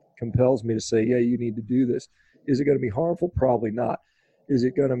that compels me to say, yeah, you need to do this. Is it going to be harmful? Probably not. Is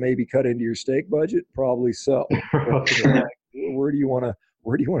it going to maybe cut into your steak budget? Probably so. Where do you want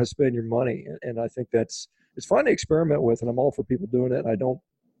to spend your money? And I think it's fun to experiment with, and I'm all for people doing it. And I don't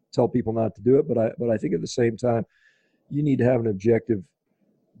tell people not to do it, but I think at the same time, you need to have an objective,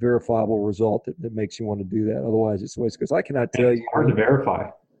 verifiable result that makes you want to do that. Otherwise, it's a waste. Because I cannot tell you. It's hard to verify.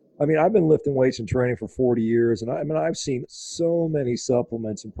 I mean, I've been lifting weights and training for 40 years, and I've seen so many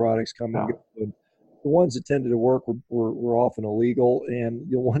supplements and products come and go. And the ones that tended to work were often illegal, and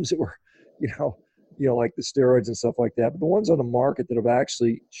the ones that were, like the steroids and stuff like that. But the ones on the market that have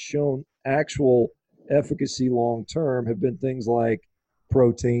actually shown actual efficacy long term have been things like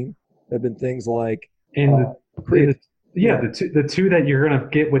protein, have been things like creatine. The two that you're going to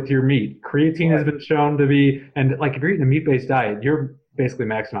get with your meat. Creatine has been shown to be, and like if you're eating a meat-based diet, you're basically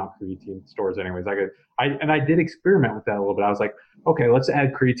maxing out creatine stores anyways. I did experiment with that a little bit. I was like, okay, let's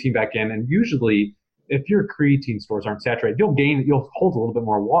add creatine back in. And usually if your creatine stores aren't saturated, you'll hold a little bit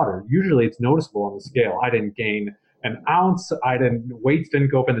more water. Usually it's noticeable on the scale. I didn't gain an ounce. Weights didn't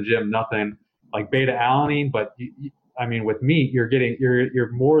go up in the gym, nothing like beta alanine. But with meat, you're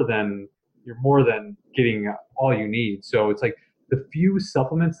more than getting all you need. So it's like the few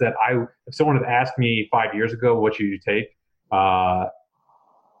supplements that if someone had asked me 5 years ago, what should you take?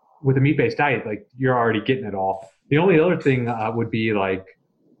 With a meat-based diet, like you're already getting it all. The only other thing would be like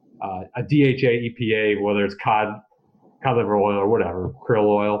a DHA, EPA, whether it's cod liver oil or whatever, krill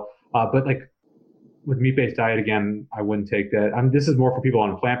oil. But like with meat-based diet, again, I wouldn't take that. This is more for people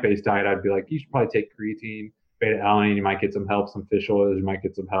on a plant-based diet. I'd be like, you should probably take creatine, beta alanine. You might get some help, some fish oils. You might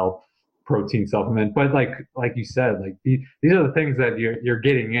get some help, protein supplement. But like you said, like these are the things that you're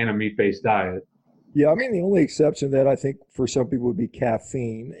getting in a meat-based diet. Yeah, the only exception that I think for some people would be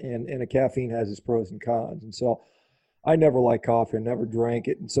caffeine, and a caffeine has its pros and cons. And so I never liked coffee, I never drank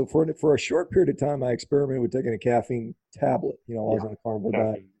it. And so for a short period of time, I experimented with taking a caffeine tablet, I was on a carnivore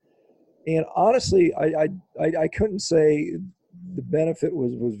diet. And honestly, I couldn't say the benefit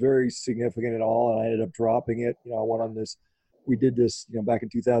was very significant at all. And I ended up dropping it. I went on this, we did this, back in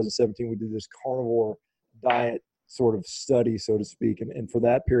 2017, we did this carnivore diet sort of study, so to speak. And for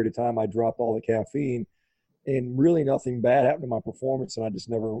that period of time, I dropped all the caffeine, and really nothing bad happened to my performance, and I just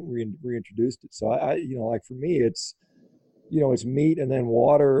never reintroduced it. So I like for me, it's, it's meat and then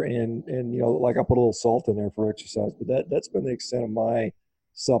water and like I put a little salt in there for exercise, but that's been the extent of my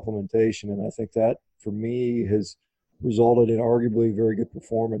supplementation. And I think that for me has resulted in arguably very good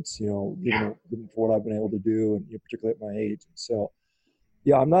performance, given for what I've been able to do, and particularly at my age. And so,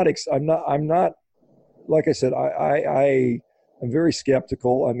 yeah, I'm not, like I said, I am very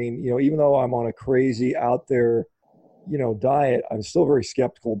skeptical. Even though I'm on a crazy out there, diet, I'm still very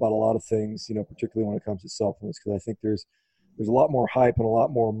skeptical about a lot of things, particularly when it comes to supplements, because I think there's a lot more hype and a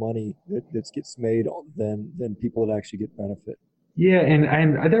lot more money that gets made than people that actually get benefit. Yeah,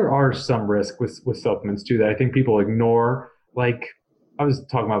 and there are some risks with supplements too that I think people ignore. Like I was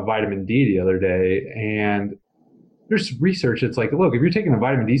talking about vitamin D the other day, and there's research that's like, look, if you're taking a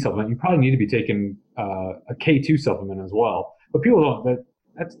vitamin D supplement, you probably need to be taking a K2 supplement as well. But people don't.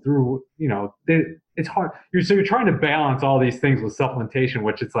 That's through, it's hard. You're trying to balance all these things with supplementation,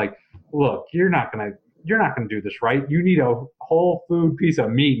 which it's like, look, you're not gonna do this, right? You need a whole food piece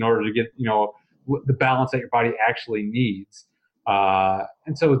of meat in order to get, the balance that your body actually needs.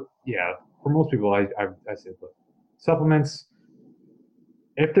 And so, yeah, for most people, I say, look, supplements,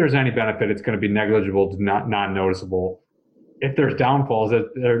 if there's any benefit, it's going to be negligible to not noticeable. If there's downfalls,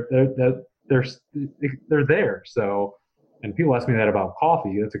 they're there. So, and people ask me that about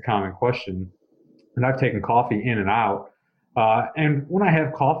coffee. That's a common question. And I've taken coffee in and out. And when I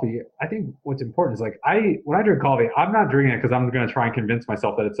have coffee, I think what's important is when I drink coffee, I'm not drinking it because I'm going to try and convince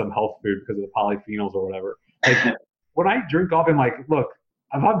myself that it's some health food because of the polyphenols or whatever. Like, when I drink coffee, I'm like, look,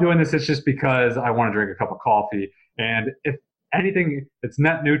 if I'm doing this, it's just because I want to drink a cup of coffee. And if anything, it's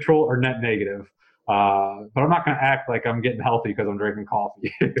net neutral or net negative. But I'm not going to act like I'm getting healthy because I'm drinking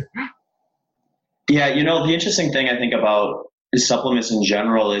coffee. Yeah, the interesting thing I think about supplements in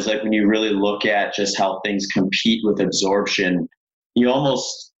general is like when you really look at just how things compete with absorption, you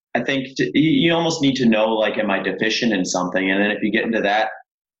almost need to know, like, am I deficient in something? And then if you get into that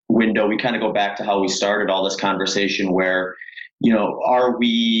window, we kind of go back to how we started all this conversation where, are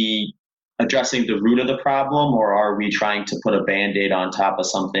we addressing the root of the problem, or are we trying to put a Band-Aid on top of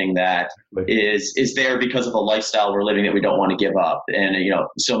something that is there because of a lifestyle we're living that we don't want to give up? And,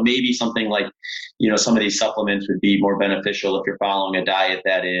 so maybe something like, some of these supplements would be more beneficial if you're following a diet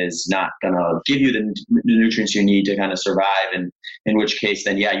that is not going to give you the nutrients you need to kind of survive. And in which case,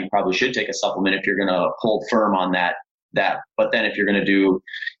 then, yeah, you probably should take a supplement if you're going to hold firm on that. But then if you're going to do,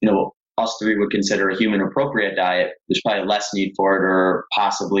 us three would consider a human appropriate diet, there's probably less need for it, or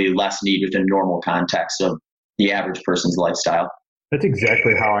possibly less need within normal context of the average person's lifestyle. That's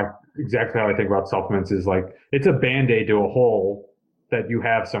exactly how I think about supplements. Is like, it's a Band-Aid to a hole that you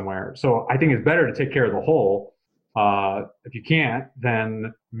have somewhere. So I think it's better to take care of the hole. If you can't,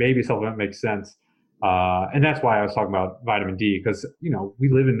 then maybe a supplement makes sense. And that's why I was talking about vitamin D, because, we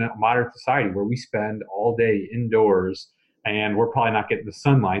live in a modern society where we spend all day indoors, and we're probably not getting the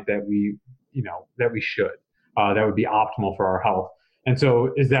sunlight that we should. That would be optimal for our health. And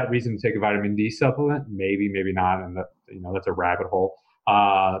so, is that reason to take a vitamin D supplement? Maybe, maybe not. And that's a rabbit hole.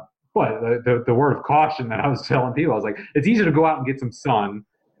 But the word of caution that I was telling people, I was like, it's easier to go out and get some sun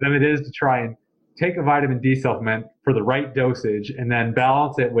than it is to try and take a vitamin D supplement for the right dosage and then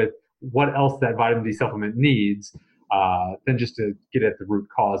balance it with what else that vitamin D supplement needs, than just to get at the root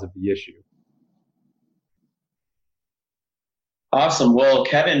cause of the issue. Awesome. Well,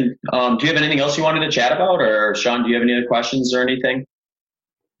 Kevin, do you have anything else you wanted to chat about, or Sean, do you have any other questions or anything?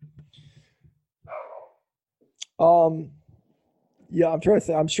 Yeah, I'm trying to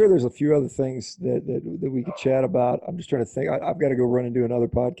think. I'm sure there's a few other things that we could chat about. I'm just trying to think. I've got to go run and do another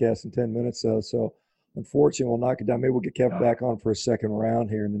podcast in 10 minutes, though. So unfortunately, we'll knock it down. Maybe we'll get Kevin back on for a second round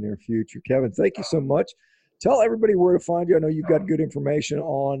here in the near future. Kevin, thank you so much. Tell everybody where to find you. I know you've got good information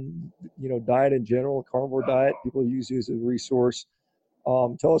on, diet in general, carnivore diet. People use you as a resource.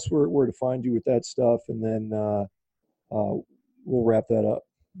 Tell us where to find you with that stuff, and then we'll wrap that up.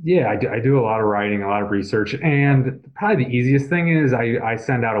 Yeah, I do a lot of writing, a lot of research, and probably the easiest thing is I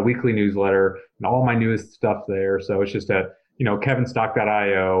send out a weekly newsletter and all my newest stuff there. So it's just at,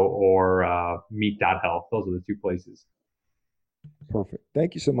 kevinstock.io or meat.health. Those are the two places. Perfect.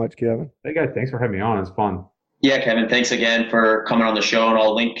 Thank you so much, Kevin. Hey guys, thanks for having me on. It's fun. Yeah, Kevin, thanks again for coming on the show, and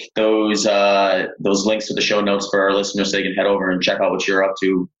I'll link those links to the show notes for our listeners so they can head over and check out what you're up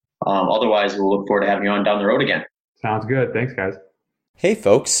to. Otherwise, we'll look forward to having you on down the road again. Sounds good. Thanks, guys. Hey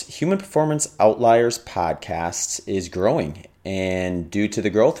folks, Human Performance Outliers podcast is growing, and due to the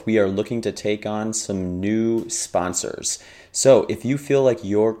growth, we are looking to take on some new sponsors. So if you feel like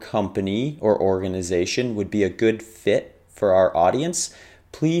your company or organization would be a good fit for our audience,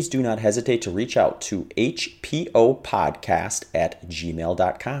 please do not hesitate to reach out to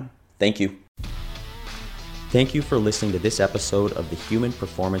hpopodcast@gmail.com. Thank you. Thank you for listening to this episode of the Human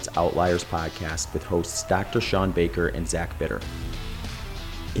Performance Outliers podcast with hosts Dr. Sean Baker and Zach Bitter.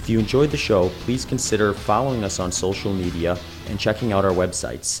 If you enjoyed the show, please consider following us on social media and checking out our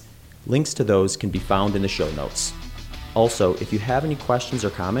websites. Links to those can be found in the show notes. Also, if you have any questions or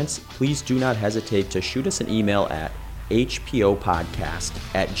comments, please do not hesitate to shoot us an email at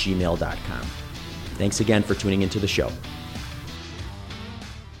hpopodcast@gmail.com. Thanks again for tuning into the show.